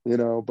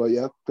 But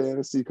yeah,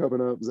 fantasy coming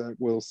up, Zach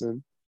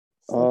Wilson.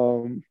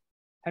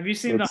 Have you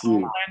seen the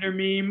Homelander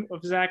meme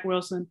of Zach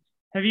Wilson?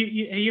 Have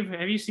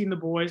you seen The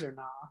Boys or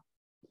not?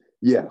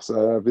 Yes,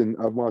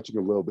 I'm watching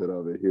a little bit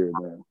of it here and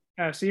there.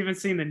 Oh, so you haven't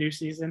seen the new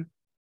season?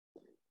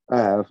 I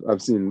have.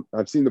 I've seen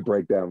the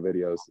breakdown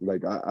videos.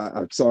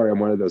 I'm sorry, I'm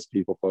one of those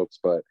people, folks,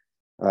 but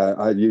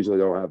I usually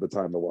don't have the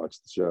time to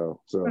watch the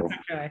show. So that's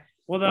okay.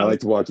 Well, I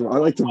like to watch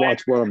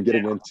what I'm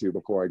getting into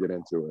before I get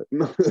into it.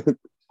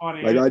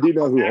 I do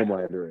know who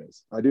Homelander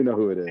is. I do know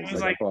who it is. It was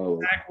Zach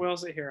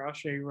Wilson. Here, I'll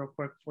show you real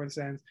quick before this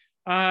ends.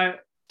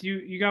 Do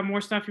you got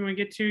more stuff you want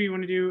to get to? You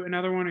want to do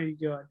another one, or are you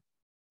good?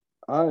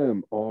 I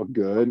am all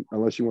good,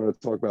 unless you want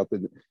to talk about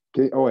the.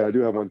 Oh, wait, I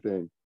do have one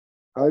thing.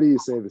 How do you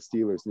say the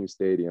Steelers' new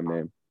stadium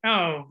name?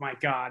 Oh my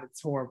God,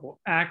 it's horrible.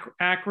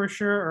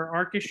 Acrisure or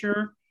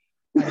Arcashire.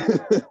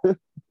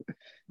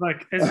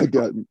 Look, I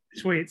got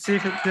sweet. See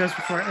if it does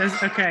before.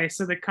 Okay,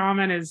 so the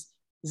comment is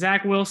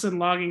Zach Wilson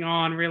logging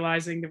on,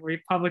 realizing the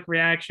public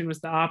reaction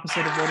was the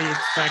opposite of what he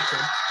expected.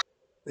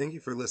 Thank you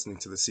for listening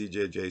to the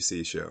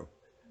CJJC show.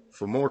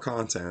 For more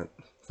content,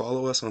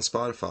 follow us on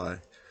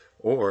Spotify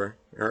or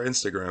our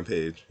Instagram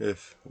page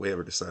if we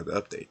ever decide to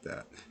update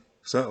that.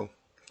 So,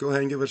 go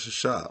ahead and give us a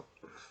shout.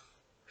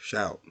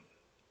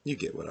 You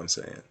get what I'm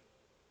saying.